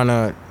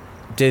to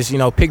just, you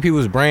know, pick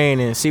people's brain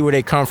and see where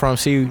they come from,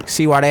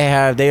 see why they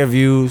have their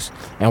views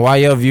and why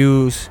your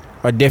views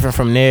are different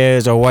from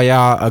theirs, or why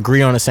y'all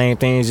agree on the same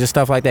things, just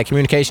stuff like that.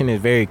 Communication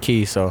is very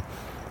key. So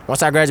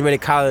once I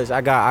graduated college,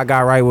 I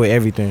got right with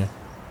everything.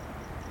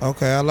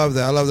 Okay, I love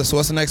that. So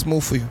what's the next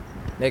move for you?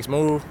 Next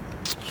move?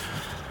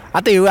 I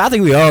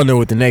think we all know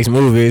what the next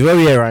move is. Where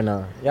we at right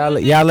now? Y'all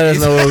let us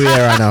know where we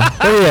at right now.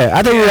 Where we at?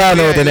 I think we all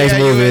know what the next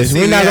move is.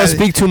 We're not gonna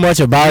speak too much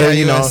about it,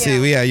 you know.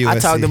 We at USC. I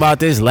talked about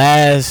this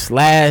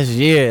last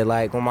year,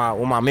 like with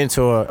my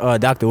mentor,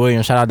 Dr.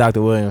 Williams. Shout out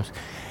Dr. Williams.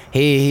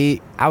 I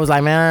was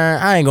like,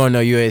 man, I ain't going to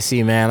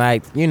USC, man.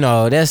 Like, you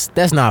know,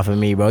 that's not for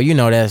me, bro. You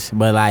know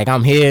but like,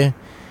 I'm here.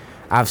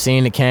 I've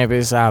seen the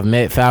campus. I've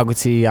met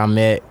faculty. I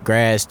met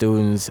grad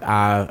students.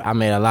 I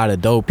met a lot of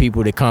dope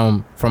people that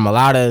come from a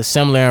lot of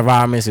similar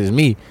environments as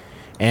me,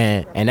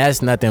 and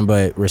that's nothing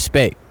but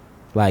respect.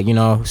 Like, you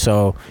know,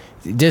 so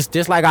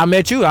just like I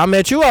met you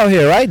out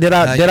here, right? Did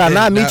I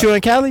not meet you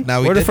in Cali?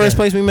 We're the first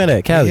place we met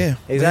at, Cali. Yeah,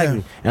 exactly.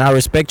 Yeah. And I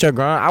respect your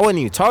grind. I wasn't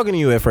even talking to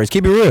you at first.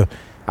 Keep it real.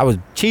 I was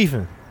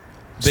chiefing.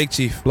 Big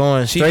chief.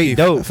 Blowing straight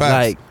dope.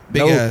 Like,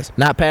 big ass.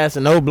 Not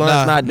passing no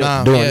blunts,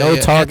 doing no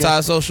talking.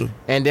 Anti-social.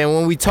 And then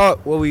when we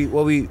talk,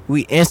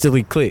 we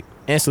instantly click,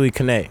 instantly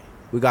connect.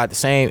 We got the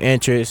same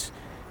interests,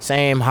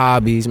 same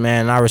hobbies,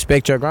 man. And I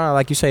respect your grind.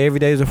 Like you say, every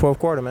day is the fourth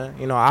quarter, man.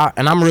 You know, I'm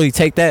gonna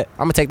take that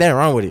and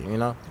run with it, you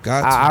know.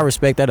 I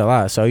respect that a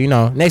lot. So, you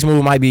know, next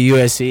move might be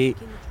USC.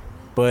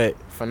 But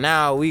for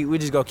now, we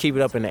just gonna keep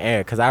it up in the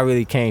air, because I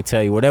really can't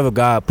tell you. Whatever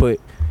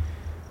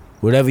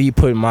you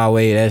put my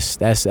way,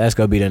 that's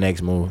gonna be the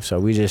next move. So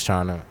we just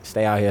trying to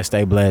stay out here,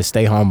 stay blessed,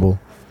 stay humble,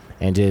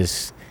 and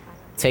just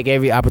take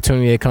every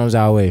opportunity that comes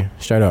our way.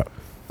 Straight up.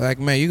 Like,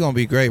 man, you gonna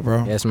be great,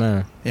 bro. Yes,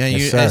 man. Yeah,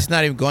 yes, it's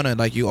not even gonna,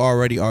 like, you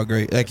already are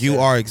great. Like, you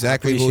are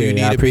exactly who you need to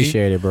be. I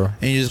appreciate it, bro.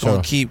 And you're just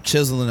gonna keep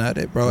chiseling at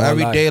it, bro.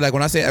 Every day, like,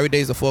 when I say every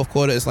day is the fourth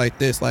quarter, it's like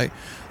this. Like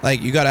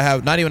you gotta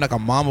have not even like a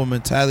mama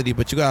mentality,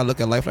 but you gotta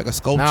look at life like a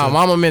sculpture. Nah,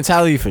 mama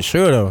mentality for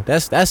sure though.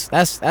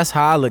 That's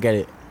how I look at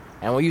it.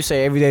 And when you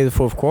say every day is the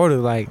fourth quarter,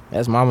 like,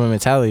 that's mama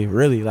mentality,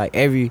 really. Like,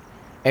 every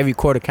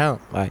quarter count.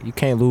 Like, you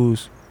can't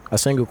lose a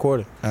single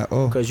quarter. At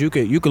all. Because you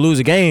could lose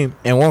a game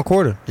in one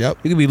quarter. Yep.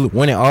 You could be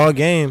winning all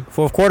game.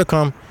 Fourth quarter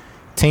come,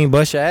 team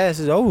bust your ass,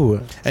 is over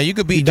with. And you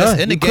could be just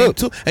in the game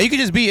too. And you could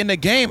just be in the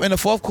game, and the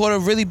fourth quarter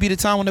really be the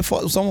time when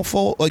someone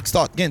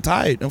start getting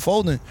tired and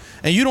folding.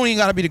 And you don't even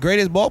gotta be the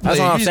greatest ball player.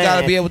 You just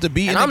gotta be able to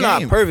be in the game. And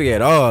I'm not perfect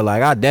at all.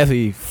 Like, I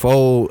definitely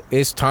fold.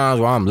 It's times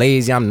where I'm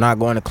lazy. I'm not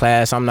going to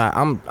class. I'm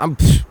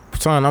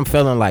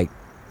failing like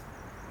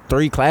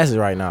 3 classes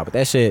right now. But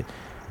that shit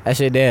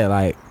there,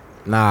 like,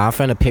 nah, I'm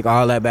finna pick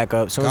all that back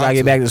up. As soon as I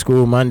get back to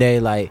school Monday,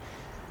 like,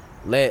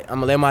 I'm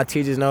gonna let my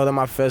teachers know, let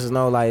my professors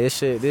know, like,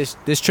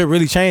 this trip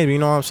really changed me, you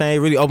know what I'm saying? It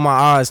really opened my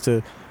eyes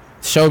to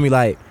show me,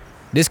 like,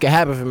 this can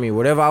happen for me.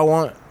 Whatever I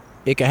want,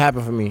 it can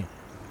happen for me.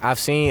 I've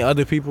seen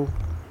other people,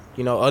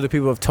 you know, other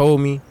people have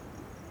told me,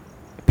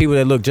 people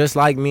that look just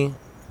like me,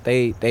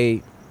 they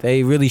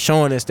really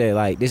showing us that,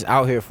 like, this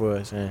out here for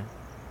us, and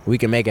we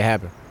can make it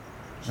happen.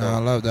 No, I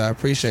love that. I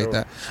appreciate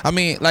that. I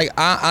mean, like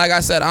I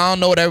said, I don't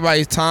know what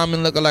everybody's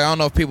timing looking like. I don't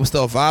know if people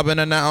still vibing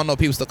or not. I don't know if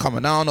people still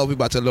coming out. I don't know if we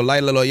about to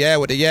little yeah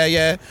with the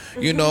yeah,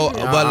 you know.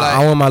 But like,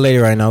 I want my lady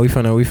right now. We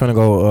finna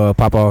go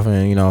pop off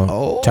and, you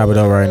know, chop it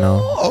up right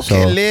now.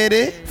 Okay, so,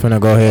 lady. Finna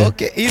go ahead.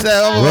 Okay, he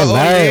said, I'm old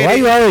lady. Why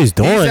you always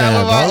doing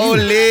that, bro? Old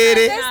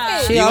lady.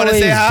 She you wanna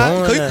say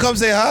hi? You can come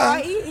say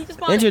hi?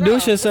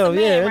 Introduce yourself.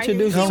 Yeah,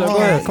 introduce yourself. Go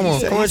ahead. Come on.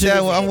 He said,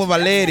 I'm with my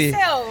lady.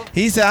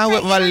 He said, I'm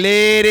with my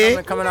lady.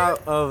 I'm coming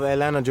out of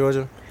Atlanta,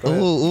 Georgia.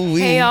 Ooh,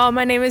 hey y'all,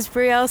 my name is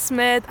Brielle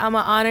Smith. I'm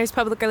an honors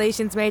public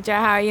relations major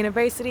at Howard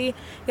University.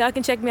 Y'all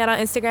can check me out on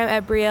Instagram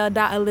at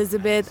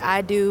brielle.elizabeth.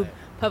 I do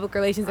public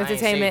relations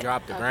entertainment.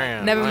 Drop the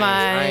gram. Never mind.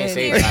 I ain't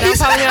say don't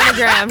follow me on the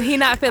gram. He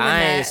not feeling that.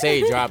 I ain't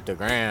say drop the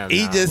gram.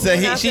 He just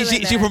said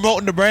she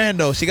promoting the brand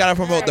though. She gotta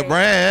promote the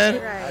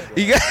brand.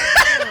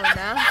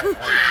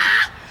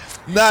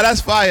 Nah,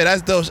 that's fire.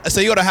 That's dope.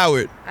 So you go to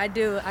Howard? I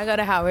do. I go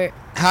to Howard.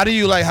 How do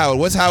you like Howard?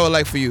 What's Howard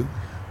like for you?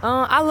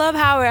 I love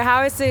Howard.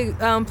 Howard's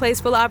a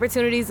place full of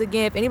opportunities.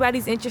 Again, if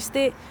anybody's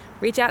interested,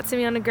 reach out to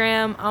me on the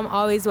gram. I'm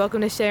always welcome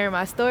to share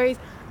my stories.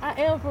 I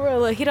am, for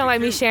real. Look, he don't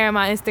like me sharing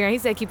my Instagram. He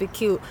said keep it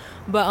cute.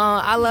 But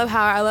I love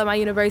Howard. I love my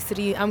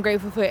university. I'm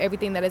grateful for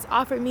everything that it's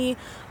offered me.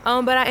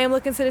 But I am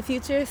looking to the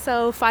future.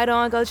 So fight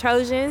on, go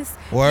Trojans.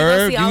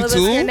 Word, see all you of too?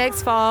 us here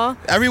next fall.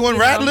 Everyone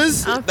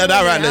Rattlers? I'm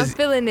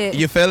feeling it.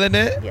 You feeling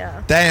it?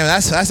 Yeah. Damn,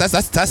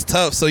 that's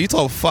tough. So you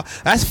told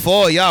that's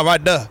 4 of y'all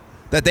right there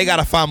that they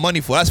gotta find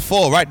money for. That's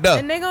 4 right there.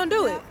 And they gonna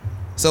do it.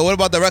 So what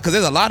about the rest? Because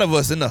there's a lot of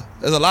us in there.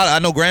 There's a lot. I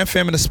know Grand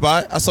Fam in the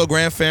spot. I saw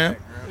Grand Fam.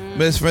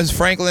 Miss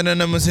Franklin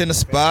and them was in the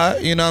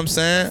spot. You know what I'm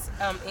saying?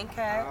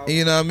 NCAG.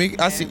 You know what I mean?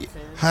 I see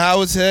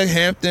Howard's here,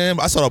 Hampton.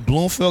 I saw the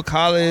Bloomfield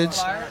College.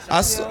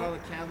 I saw.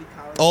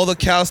 all the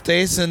Cal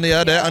States and the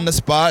other on the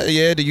spot.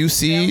 Yeah, the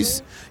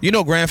UCs. You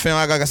know, Grand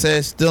Family, like I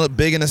said, still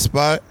big in the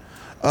spot.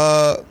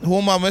 Who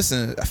am I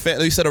missing?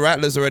 You said the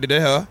Rattlers already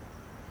there,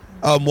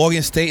 huh?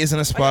 Morgan State is in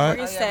a spot.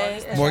 Morgan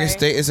State. Morgan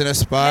State is in a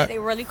spot. They're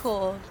really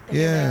cool.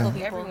 Yeah. Really cool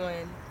people.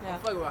 Everyone. Yeah.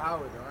 Fuck with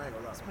Howard though. I ain't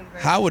gonna lie.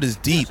 Howard is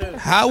deep.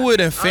 Howard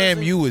and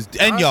FAMU is,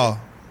 and y'all.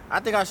 I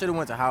think I should have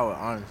went to Howard,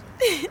 honestly.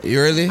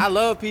 You really? I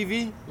love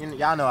PV.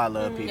 Y'all know I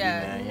love PV,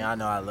 man. Y'all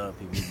know I love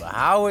PV. But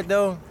Howard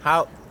though,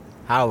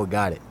 Howard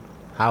got it.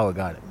 Howard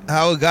got it.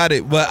 Howard got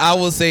it. But I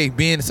will say,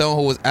 being someone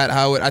who was at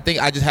Howard, I think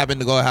I just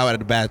happened to go to Howard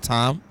at a bad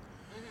time.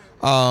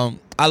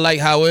 I like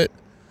Howard,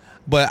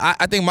 but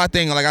I think my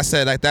thing, like I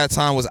said, like that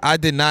time was I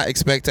did not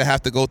expect to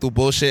have to go through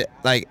bullshit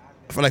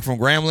from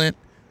Grambling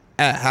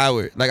at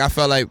Howard. Like I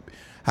felt like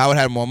Howard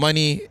had more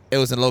money. It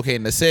was located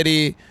in the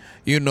city.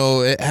 You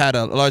know, it had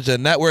a larger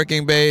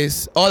networking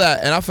base, all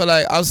that. And I feel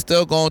like I was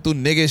still going through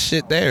nigga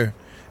shit there.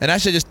 And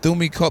that shit just threw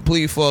me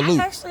completely for a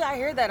loop. Actually, I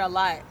hear that a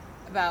lot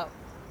about,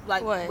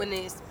 like, What? when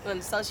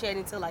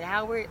associating to, like,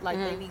 Howard, like,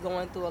 they be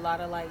going through a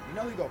lot of, like,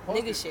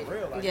 nigga shit.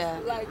 Yeah.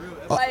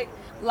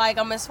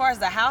 As far as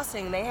the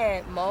housing, they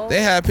had mold.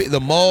 They had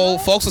the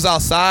mold. Folks was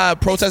outside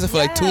protesting for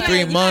like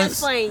 2-3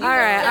 months. All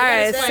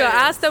right. So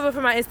I'll step up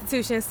for my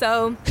institution.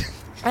 So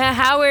at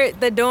Howard,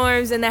 the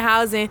dorms and the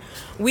housing,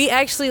 we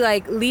actually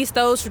like leased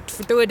those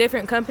through a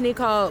different company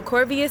called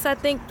Corvius, I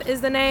think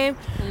is the name.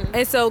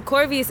 And so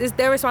Corvius, is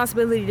their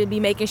responsibility to be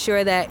making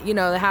sure that, you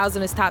know, the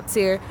housing is top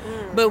tier.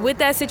 But with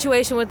that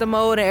situation with the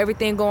mold and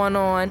everything going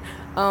on,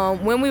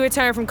 when we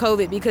returned from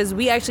COVID, because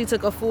we actually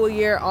took a full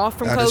year off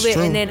from That is COVID,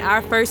 true. and then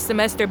our first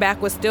semester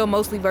back was still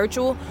mostly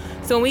virtual.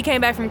 So when we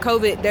came back from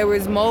COVID, there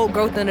was mold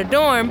growth in the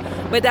dorm,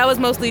 but that was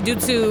mostly due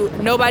to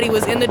nobody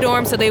was in the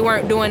dorm, so they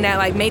weren't doing that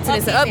like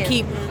maintenance and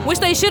upkeep, which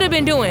they should have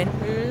been doing,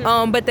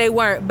 but they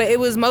weren't. But it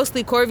was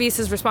mostly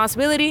Corvius's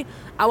responsibility.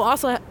 I will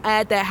also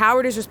add that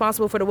Howard is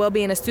responsible for the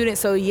well-being of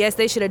students, so yes,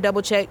 they should have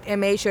double-checked and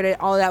made sure that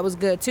all of that was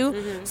good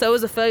too. So it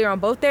was a failure on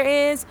both their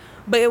ends,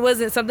 but it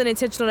wasn't something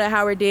intentional that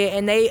Howard did,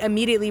 and they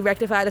immediately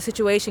rectified the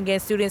situation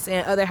against students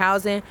in other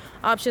housing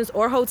options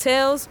or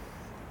hotels.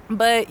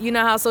 But you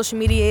know how social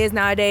media is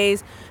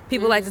nowadays.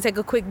 People like to take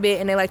a quick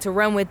bit and they like to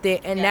run with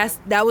it. And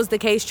that was the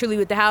case truly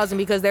with the housing,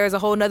 because there is a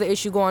whole nother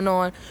issue going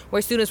on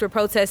where students were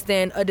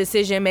protesting a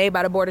decision made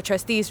by the Board of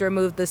Trustees to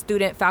remove the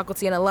student,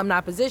 faculty, and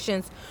alumni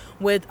positions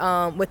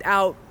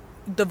without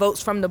the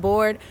votes from the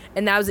board.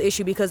 And that was the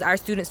issue because our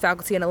students,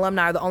 faculty, and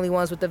alumni are the only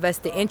ones with the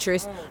vested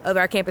interest of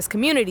our campus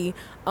community.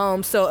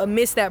 So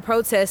amidst that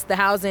protest, the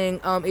housing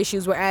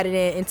issues were added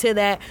into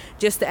that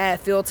just to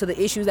add fuel to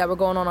the issues that were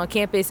going on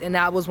campus. And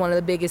that was one of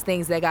the biggest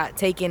things that got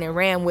taken and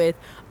ran with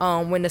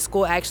when the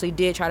school actually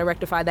did try to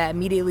rectify that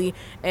immediately.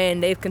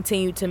 And they've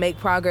continued to make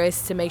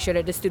progress to make sure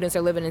that the students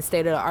are living in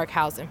state-of-the-art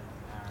housing.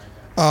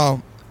 I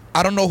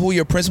don't know who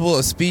your principal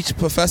of speech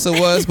professor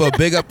was, but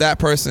big up that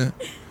person.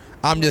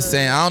 I'm just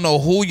saying, I don't know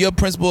who your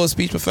principal of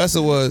speech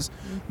professor was,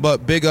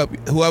 but big up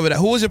whoever that.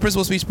 Who was your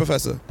principal of speech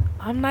professor?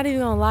 I'm not even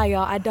gonna lie,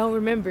 y'all. I don't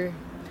remember.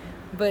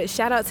 But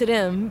shout out to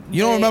them.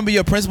 You don't remember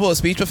your principal of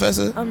speech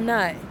professor? I'm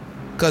not.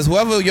 Because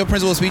whoever your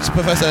principal of speech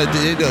professor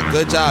did a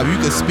good job. You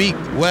could speak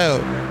well.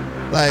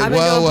 Like, I've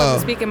been doing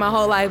public speaking my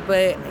whole life,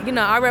 but, you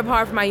know, I rep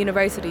hard for my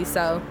university,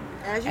 so.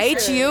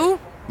 HU?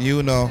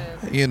 You know,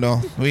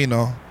 we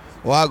know.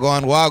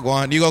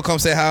 Wagwan. You gonna come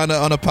say hi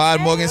on the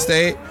pod, Morgan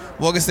State?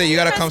 Morgan State, you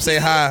gotta come say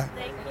hi.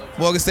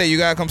 Morgan State, you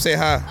gotta come say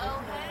hi.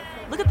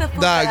 Look at the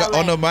food.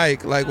 On the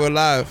mic, like we're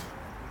live.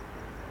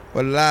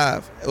 We're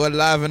live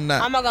and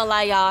that. I'm not gonna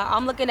lie, y'all.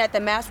 I'm looking at the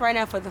maps right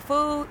now for the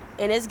food,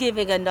 and it's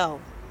giving a no.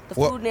 The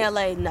food in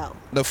LA, no.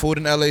 The food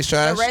in LA is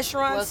trash? The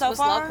restaurants so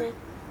far. local?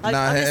 Like,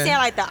 I'm just saying,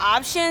 like the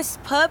options,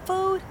 pub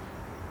food.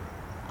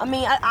 I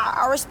mean,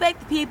 I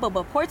respect the people,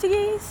 but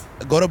Portuguese.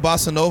 Go to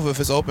Bossa Nova if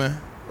it's open.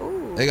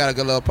 Ooh. They got a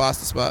good little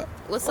pasta spot.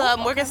 What's up?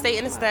 Morgan State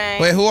in this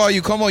thing. Wait, who are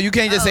you? Come on, you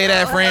can't just say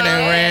that, friend,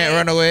 and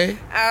run away.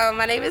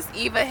 My name is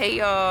Eva. Hey,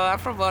 y'all. I'm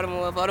from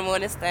Baltimore. Baltimore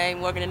in this thing.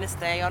 Morgan in this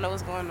thing. Y'all know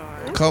what's going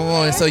on. Come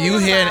on. So you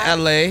here in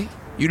LA?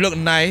 You look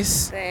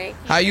nice. Thank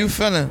you. How you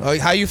feeling?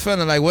 How you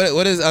feeling? Like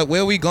what is?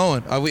 Where are we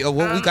going? What we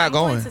got I'm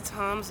going? to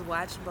Tom's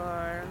Watch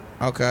Bar.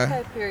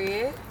 Okay.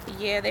 Period.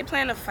 Yeah, they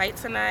plan to fight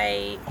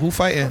tonight. Who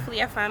fighting?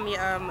 Hopefully, I find me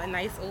a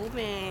nice old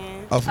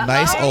man. A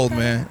nice old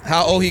man.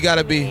 How old he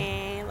gotta be?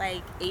 Man,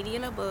 like 80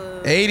 and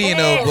above. 80 and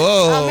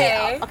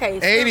above. Okay.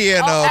 80 and He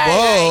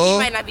above.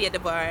 might not be at the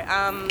bar.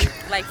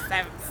 Like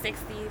 60s.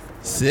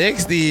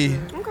 60.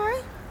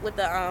 Okay. With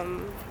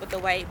the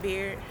white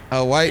beard.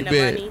 A white and the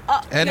beard. money.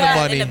 And the And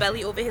money. the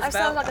belly over his That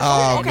belt. sounds like a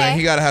Oh man,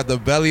 he gotta have the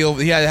belly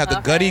over. He gotta have the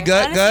gutty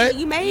gut. Honestly,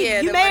 you may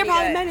Yeah, the have money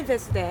probably gut.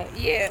 manifested that.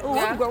 Yeah. Ooh,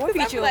 I'm going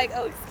with you. Like,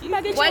 oh, excuse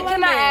me. Wait,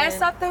 can I ask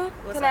something?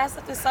 What's Can I up? ask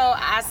something? So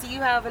I see you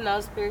have a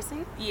nose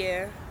piercing.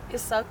 Yeah.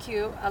 It's so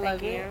cute. I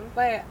love you. it.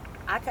 But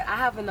I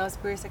have a nose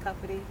piercing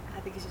company. I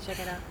think you should check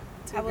it out.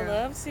 Too, I would girl.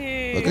 love to. Look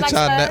You at like y'all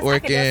studs? I can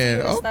networking. definitely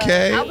do stuff.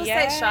 Okay. I would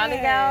say Charlie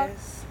Gal,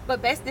 Yes.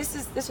 but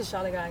this is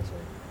Charlie Gal actually.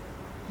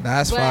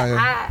 That's But fine.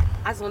 I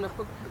just want to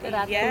put it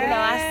out there. You know,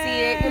 I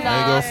see it. You know, There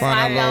you go, so find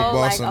I a little know,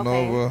 Bossa like,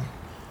 okay, Nova.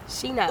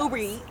 she knows. Uber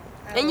Eats.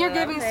 And you're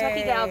giving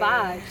sucky down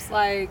vibes.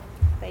 Like,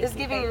 it's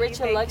giving rich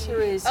and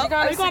luxurious. Oh,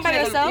 are you going by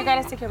yourself? You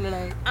gotta stick him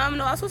tonight.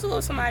 No, I was supposed to go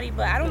with somebody,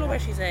 but I don't know where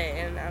she's at,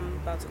 and I'm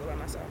about to go by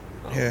myself.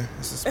 Yeah,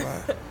 it's a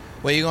spot.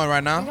 Where you going right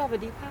You now? have a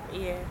Depop?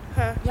 Yeah.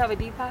 Huh? You have a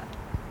Depop?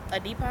 A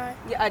Depot?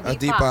 Yeah, A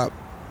Depop.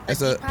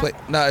 It's a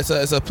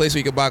it's a place where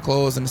you can buy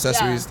clothes and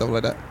accessories and stuff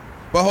like that.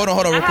 But hold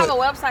on, I real have quick. a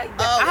website.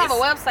 I have a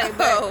website,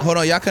 but Hold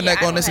on, y'all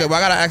connect Yeah, I on this. don't But I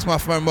gotta ask my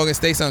friend Morgan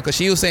State something because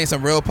she was saying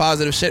some real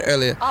positive shit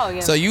earlier. Oh,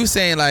 yeah. So you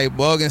saying like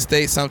Morgan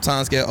State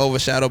sometimes get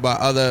overshadowed by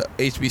other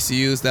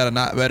HBCUs that are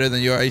not better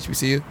than your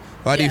HBCU?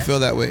 Why do you Yes. feel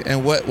that way?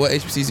 And what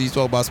HBCUs you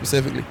talk about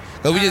specifically?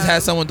 Because we just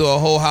had someone do a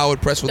whole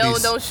Howard press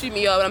release. Don't shoot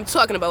me up. I'm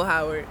talking about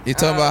Howard. You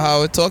talking about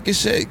Howard talking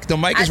shit? The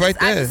mic is right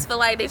I there. just feel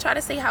like they try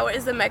to say Howard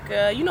is the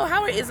Mecca. You know,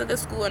 Howard is a good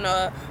school and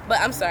all, but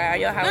I'm sorry, are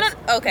your house?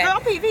 Okay. Girl,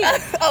 PV. Okay.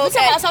 You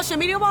talking about social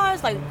media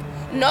wise? Like,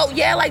 No,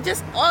 yeah, like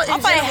just all in I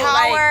fight general,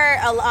 like,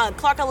 Howard,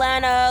 Clark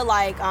Atlanta,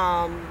 like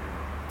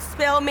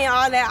Spelman,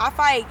 all that. I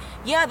fight.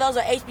 Yeah, those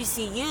are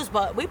HBCUs,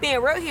 but we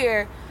being real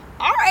here.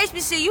 Our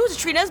HBCUs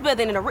treat us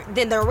better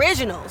than the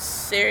originals.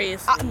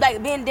 seriously.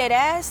 Like being dead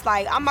ass.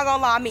 Like I'm not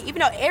gonna lie. I mean,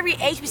 even though every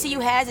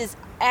HBCU has its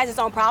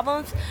own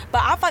problems,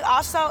 but I feel like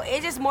also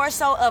it's just more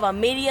so of a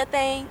media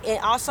thing, and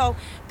also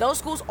those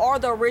schools are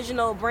the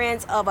original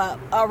brands of a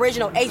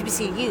original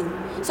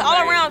HBCU. So all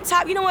Right. around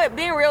top, you know what?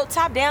 Being real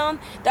top down,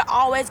 they're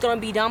always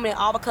gonna be dominant,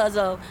 all because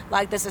of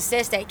like the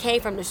success that came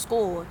from the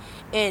school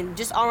and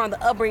just all around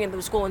the upbringing of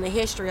the school and the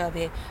history of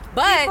it.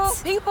 But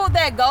people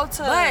that go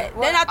to, But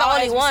they're not the all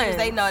only HBCUs, ones,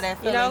 They know that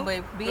you feeling, know?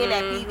 but being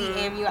at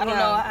PVMU, I don't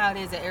know how it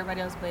is at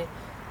everybody else, but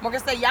Morgan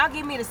State, y'all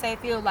give me the same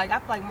feel. Like I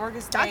feel like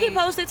Morgan State. I get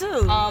posted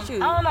too. I Shoot.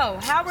 don't know.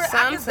 Howard, they're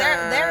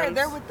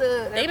Sometimes. with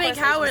the. They make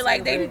Howard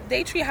like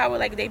they treat Howard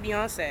like they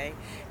Beyonce,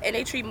 and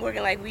they treat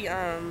Morgan like we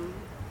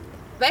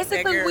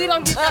Basically, that we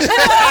girl. don't get the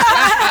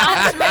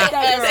treatment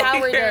as That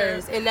Howard girl.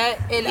 does, and that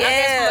and I Yeah,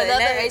 guess from another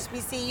that-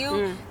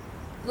 HBCU,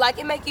 like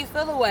it make you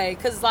feel away,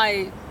 cause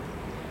like,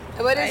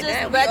 but it's Like that,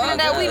 just we better all than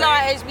that. We good. know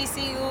our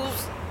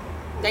HBCUs,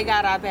 they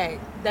got our back.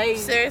 They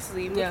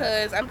seriously Yeah.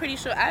 because I'm pretty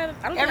sure I don't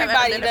think I've ever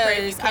everybody been to Prairie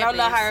does. View I don't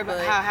know campus,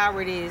 but- how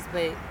Howard is,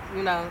 but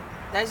you know,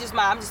 that's just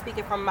I'm just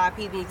speaking from my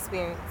PV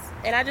experience.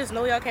 And I just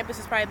know y'all campus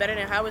is probably better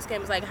than Howard's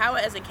campus. Like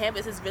Howard as a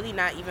campus is really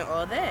not even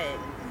all that.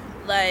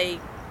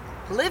 Like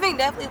Living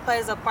definitely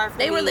plays a part for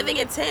they me. were living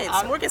in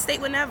tents. Morgan State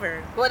would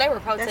never. Well, they were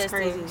protesting.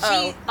 crazy.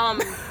 She,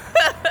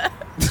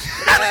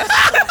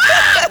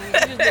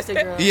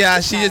 Yeah,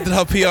 she just did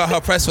her PR,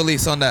 her press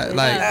release on that.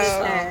 Like,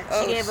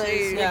 She gave us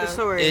shit. the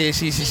story. yeah,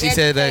 she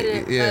said that.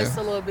 educated Yeah, us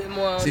a little bit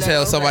more on she that. said it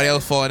was somebody Okay.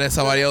 else fault, and then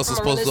somebody else was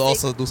From a supposed to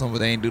realistic- also do something, but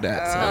they ain't do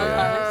that.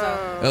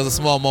 So So, it was a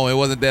small moment. It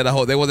wasn't there the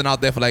whole. They wasn't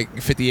out there for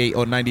like 58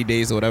 or 90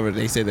 days or whatever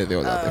they said that they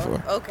was out there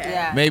for. Okay.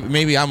 yeah.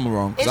 Maybe I'm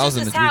wrong because It's I was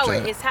just in the it's group Howard.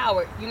 chat. It's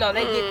Howard. You know,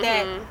 they get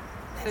that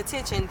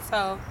attention.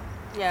 So,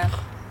 yeah.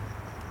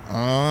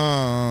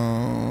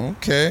 Oh,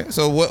 okay.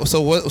 So what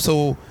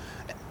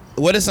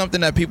is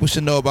something that people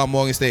should know about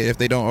Morgan State if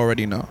they don't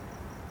already know?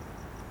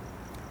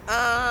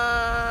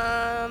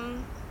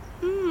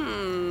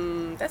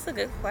 That's a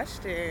good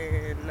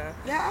question.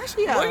 Yeah,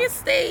 actually, Morgan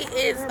State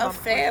is We're a about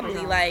to break it family.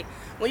 down. Like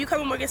when you come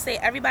to Morgan State,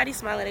 everybody's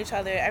smiling at each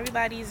other.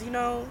 Everybody's,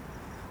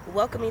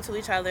 welcoming to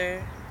each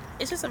other.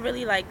 It's just a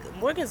really like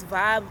Morgan's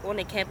vibe on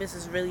the campus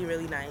is really,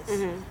 really nice.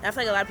 And I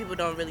feel like a lot of people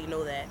don't really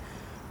know that.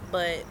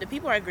 But the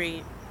people are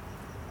great.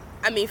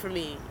 I mean, for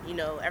me,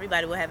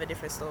 everybody will have a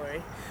different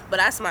story. But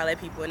I smile at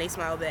people and they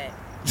smile back.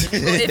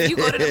 If you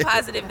go to the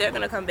positive, they're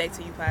gonna come back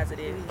to you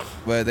positive.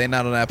 But they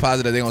not on that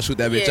positive. They gonna shoot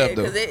that bitch Yeah, up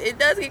though. because it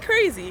does get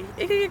crazy.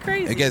 It can get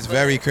crazy. It gets but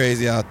very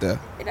crazy out there.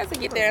 It doesn't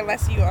get there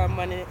unless you are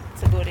money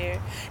to go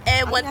there.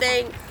 And one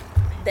thing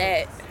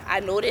that I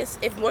noticed,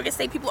 if Morgan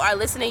State people are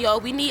listening, y'all,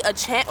 we need a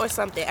chant or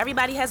something.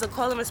 Everybody has a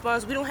call and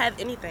response. We don't have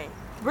anything.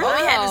 All we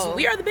have is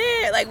We Are the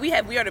Bears. Like, we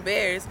have We Are the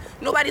Bears.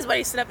 Nobody's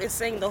ready to sit up and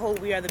sing the whole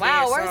We Are the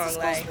Wow, Bears where's song. the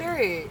school Like,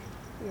 spirit?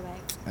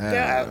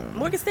 girl,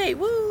 Morgan State,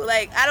 woo.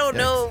 Like, I don't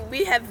know.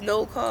 We have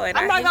no call. And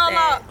I'm I not hate gonna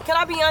lie. that. Can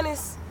I be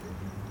honest?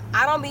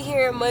 I don't be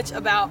hearing much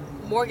about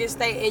Morgan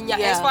State and y'all,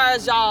 Yeah. as far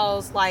as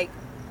y'all's like.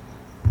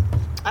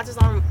 I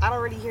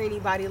don't really hear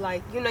anybody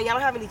like y'all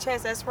don't have any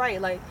chance. That's right.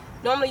 Like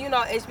normally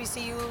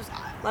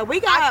HBCUs. Like we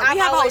I've have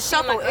a whole always seen,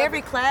 shuffle like,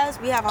 every class.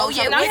 We have a whole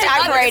yeah, shuffle. we Which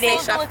have I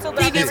created. other shuffle.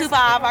 PB25,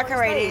 I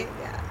created.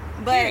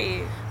 But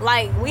Period.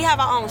 like we have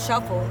our own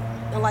shuffle,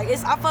 and like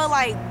I feel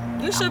like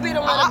You should be the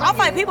one. I feel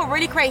like people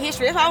really create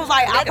history. That's why I was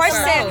like, I That's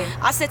personally so.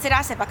 I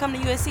said if I come to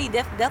USC,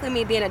 definitely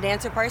me being a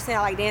dancer person, I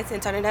like dancing,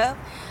 turn it up.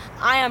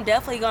 I am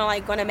definitely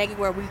gonna make it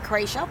where we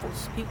create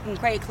shuffles. People can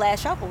create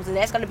class shuffles, and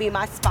that's gonna be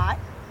my spot.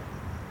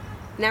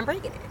 And I'm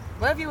bringing it.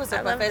 What if you was a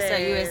I love professor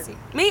at that.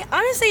 USC? Me,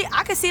 honestly,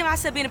 I could see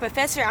myself being a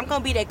professor. I'm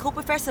gonna be that cool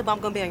professor, but I'm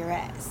gonna be on your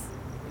ass.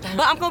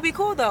 But I'm gonna be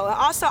cool though. And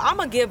also, I'm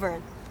a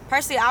giver.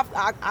 personally,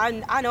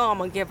 I know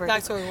I'm a giver.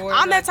 Like to reward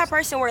I'm that others. type of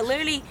person where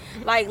literally,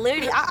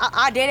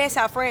 I dead ass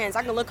have friends.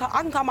 I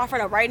can call my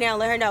friend up right now and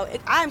let her know.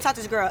 I haven't talked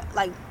to this girl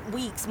like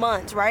weeks,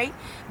 months, right?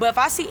 But if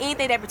I see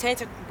anything that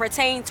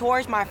pertain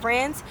towards my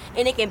friends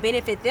and it can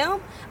benefit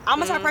them, I'm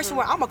the type of person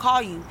where I'm gonna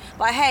call you.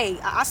 Like, hey,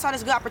 I saw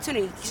this good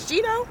opportunity.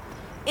 You know,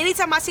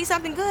 anytime I see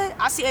something good,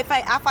 I feel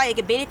like it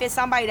can benefit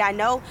somebody that I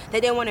know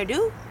that they want to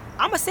do,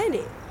 I'm gonna send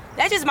it.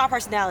 That's just my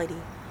personality.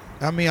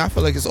 I mean, I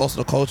feel like it's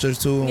also the culture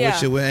too, Yeah.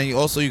 which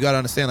and you gotta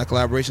understand that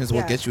collaboration is what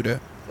Yeah. gets you there.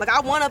 Like I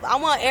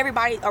want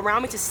everybody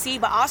around me to see,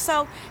 but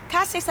also,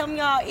 can I say something,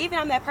 y'all? Even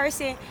I'm that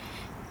person.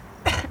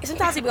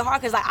 Sometimes it be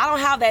hard because like I don't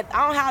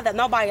have that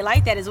nobody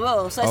like that as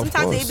well. So Of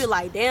sometimes course. it be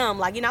like, damn,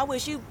 like I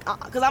wish you,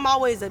 because I'm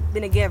always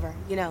been a giver,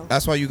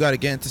 That's why you got to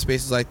get into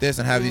spaces like this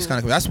and have these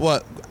kind of. That's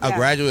what a Yeah.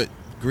 graduate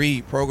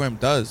degree program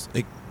does.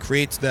 It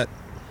creates that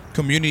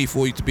community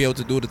for you to be able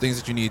to do the things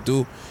that you need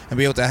to do and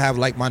be able to have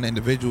like-minded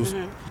individuals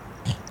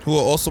who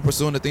are also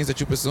pursuing the things that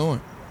you're pursuing.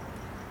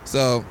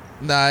 So,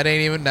 nah, it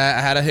ain't even that.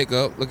 I had a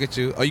hiccup. Look at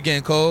you. Are you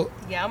getting cold?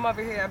 Yeah, I'm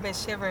over here. I've been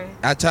shivering.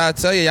 I try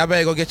to tell you, y'all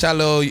better go get your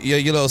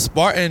little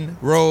Spartan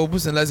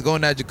robes and let's go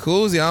in that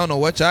jacuzzi. I don't know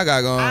what y'all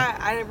got going.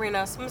 I didn't bring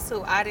no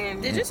swimsuit. I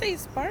didn't. Did you say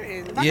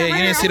Spartan? Yeah, you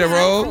didn't see the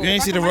robe? You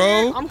didn't see the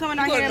robe? I'm coming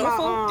out You here in going to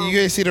my Norfolk? You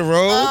didn't see the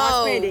robe?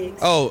 Oh. spandex.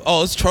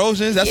 Oh, it's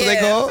Trojans. That's what they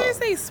call. I was gonna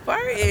say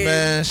Spartan.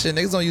 Man, shit,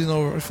 niggas don't use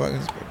no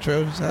fucking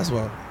Trojans. That's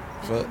why.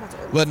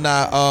 But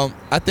nah,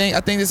 I think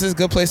this is a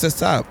good place to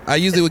stop. I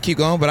usually would keep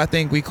going, but I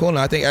think we cool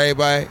now. I think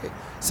everybody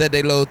said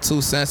they little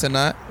 2 cents or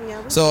not.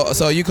 Yeah,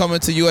 So you coming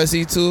to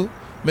USC too,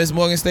 Miss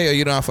Morgan State, or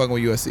you not fucking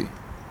with USC?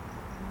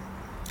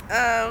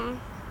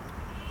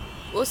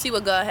 We'll see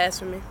what God has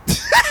for me.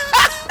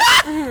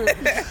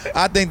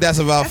 I think that's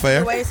about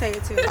fair. the way to say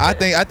it too. I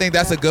think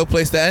that's a good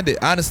place to end it.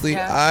 Honestly.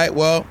 Yeah. All right.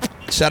 Well,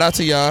 shout out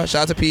to y'all.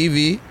 Shout out to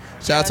PEV.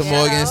 Shout out to Shout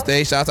Morgan out.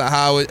 State. Shout out to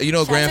Howard. Grand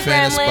to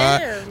Fan Grambling.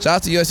 Spot. Shout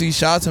out to USC.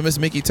 Shout out to Miss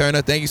Mickey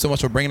Turner. Thank you so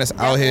much for bringing us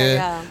out here.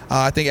 yeah.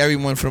 I think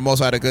everyone for the most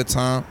part had a good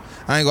time.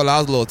 I ain't gonna lie, I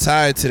was a little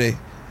tired today.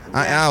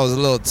 I was a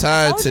little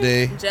tired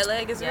today. Jet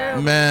lag is Yeah.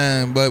 real.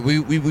 Man, but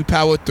we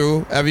powered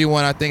through.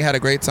 Everyone, I think, had a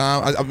great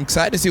time. I'm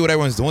excited to see what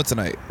everyone's doing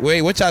tonight.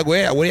 Wait, what y'all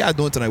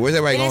doing tonight? Where's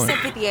everybody It is going?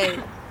 58.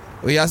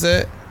 What y'all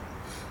said?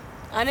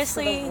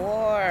 Honestly,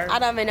 War. I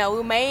don't even know.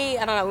 We may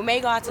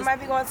go out to. We might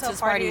be going to a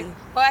this party.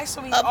 Well,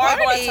 actually, we A are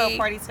going party. to a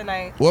party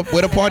tonight. Where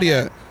the party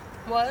at?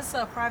 Well, it's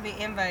a private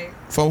invite.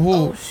 From who?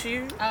 Oh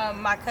shoot.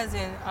 My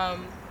cousin,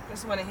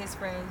 it's one of his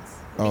friends.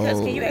 Because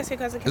Oh. can you ask your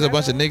cousin? There's a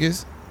bunch of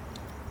niggas.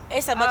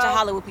 It's a bunch of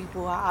Hollywood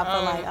people. I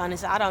feel like,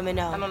 honestly, I don't even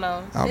know. I don't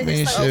know. I mean,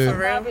 it's shit. a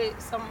private,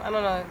 I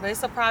don't know, but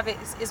it's a private.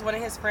 It's one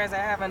of his friends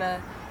that having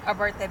a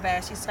birthday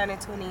bash. She's turning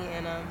 20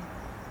 and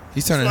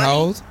He's turning how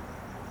old?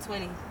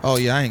 20. Oh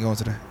yeah, I ain't going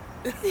to that.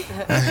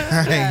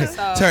 Yeah,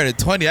 so Turning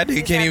 20. I think he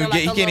he's can't having, even like,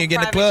 get. He a can't even get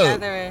in the little club.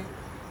 private gathering.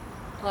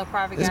 A little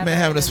private This man gathering,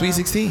 having a and, sweet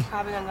 16.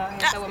 Probably gonna go ahead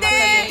and stay with my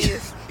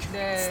cousin.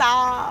 Yeah.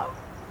 Stop.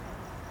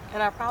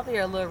 And I probably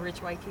are a little rich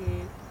white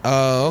kid.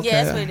 Oh, okay.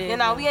 Yeah, that's what it is. You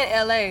know, we in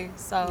LA,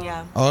 so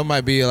Yeah. Oh, it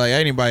might be like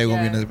anybody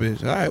gonna be in Yeah.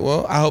 this bitch. All right,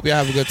 well, I hope y'all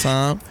have a good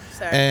time.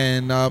 Sorry.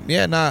 And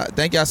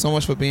thank y'all so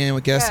much for being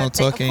with guests Yeah, on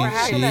thank you Talking for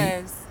having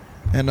Sheep. us.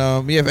 And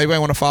if everybody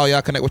want to follow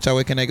y'all, connect with y'all,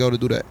 where can they go to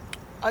do that?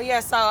 Oh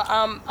yeah, so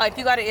if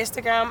you go to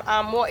Instagram,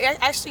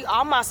 actually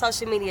all my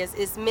social medias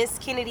is Miss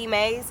Kennedy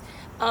Mays,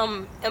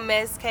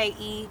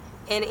 MSKENNEDY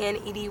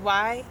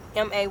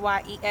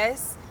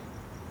MAYES.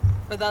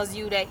 For those of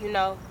you that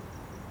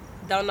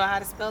don't know how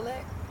to spell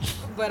it,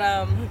 but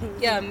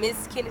yeah,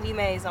 Miss Kennedy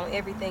Mays on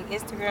everything: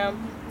 Instagram,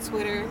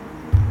 Twitter.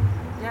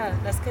 Yeah,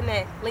 let's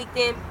connect.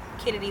 LinkedIn,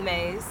 Kennedy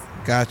Mays.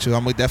 Got you.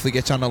 I'm gonna definitely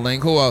get you on the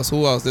link. Who else?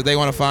 If they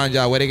want to find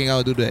y'all, where they can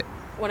go do that?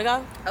 Wanna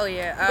go? Oh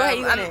yeah. Go ahead,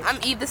 you go next. I'm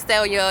Eve the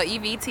Stallion.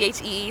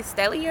 EVTHE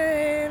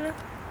Stallion.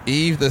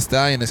 Eve the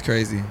Stallion is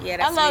crazy. Yeah, I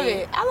that's love me.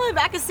 it. I love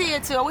it. I can see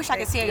it too. I wish I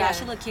could see it, y'all. Yeah.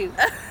 She look cute.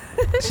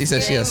 She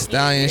said she a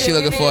stallion. She it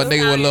looking for a is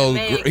nigga with a little.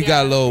 stallion, He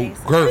got a little yeah.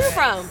 Where you girth.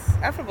 from?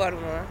 I'm from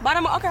Baltimore.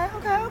 Baltimore.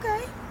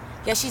 Okay.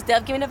 Yeah, she's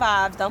definitely giving the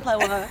vibes. Don't play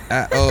with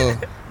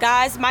her.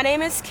 Guys, my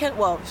name is Ken.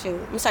 Well, shoot.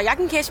 I'm sorry. Y'all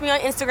can catch me on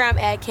Instagram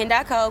at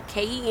ken.co,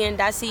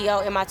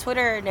 KEN.CO, and my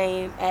Twitter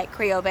name at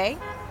Creole Bay.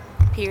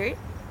 Period.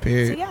 So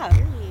Period.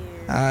 yeah.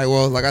 All right,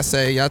 well, like I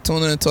say, y'all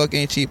tuning in to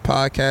Talking Cheap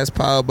podcast,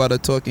 powered by the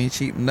Talking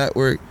Cheap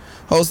Network,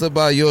 hosted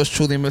by yours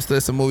truly, Mr.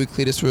 It's a Movie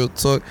Cletus Real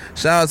Talk.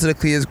 Shout out to the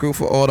Cletus Group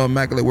for all the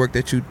immaculate work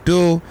that you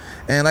do.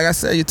 And like I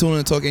said, you're tuning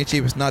in to Talking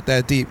Cheap. It's not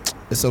that deep.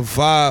 It's a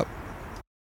vibe.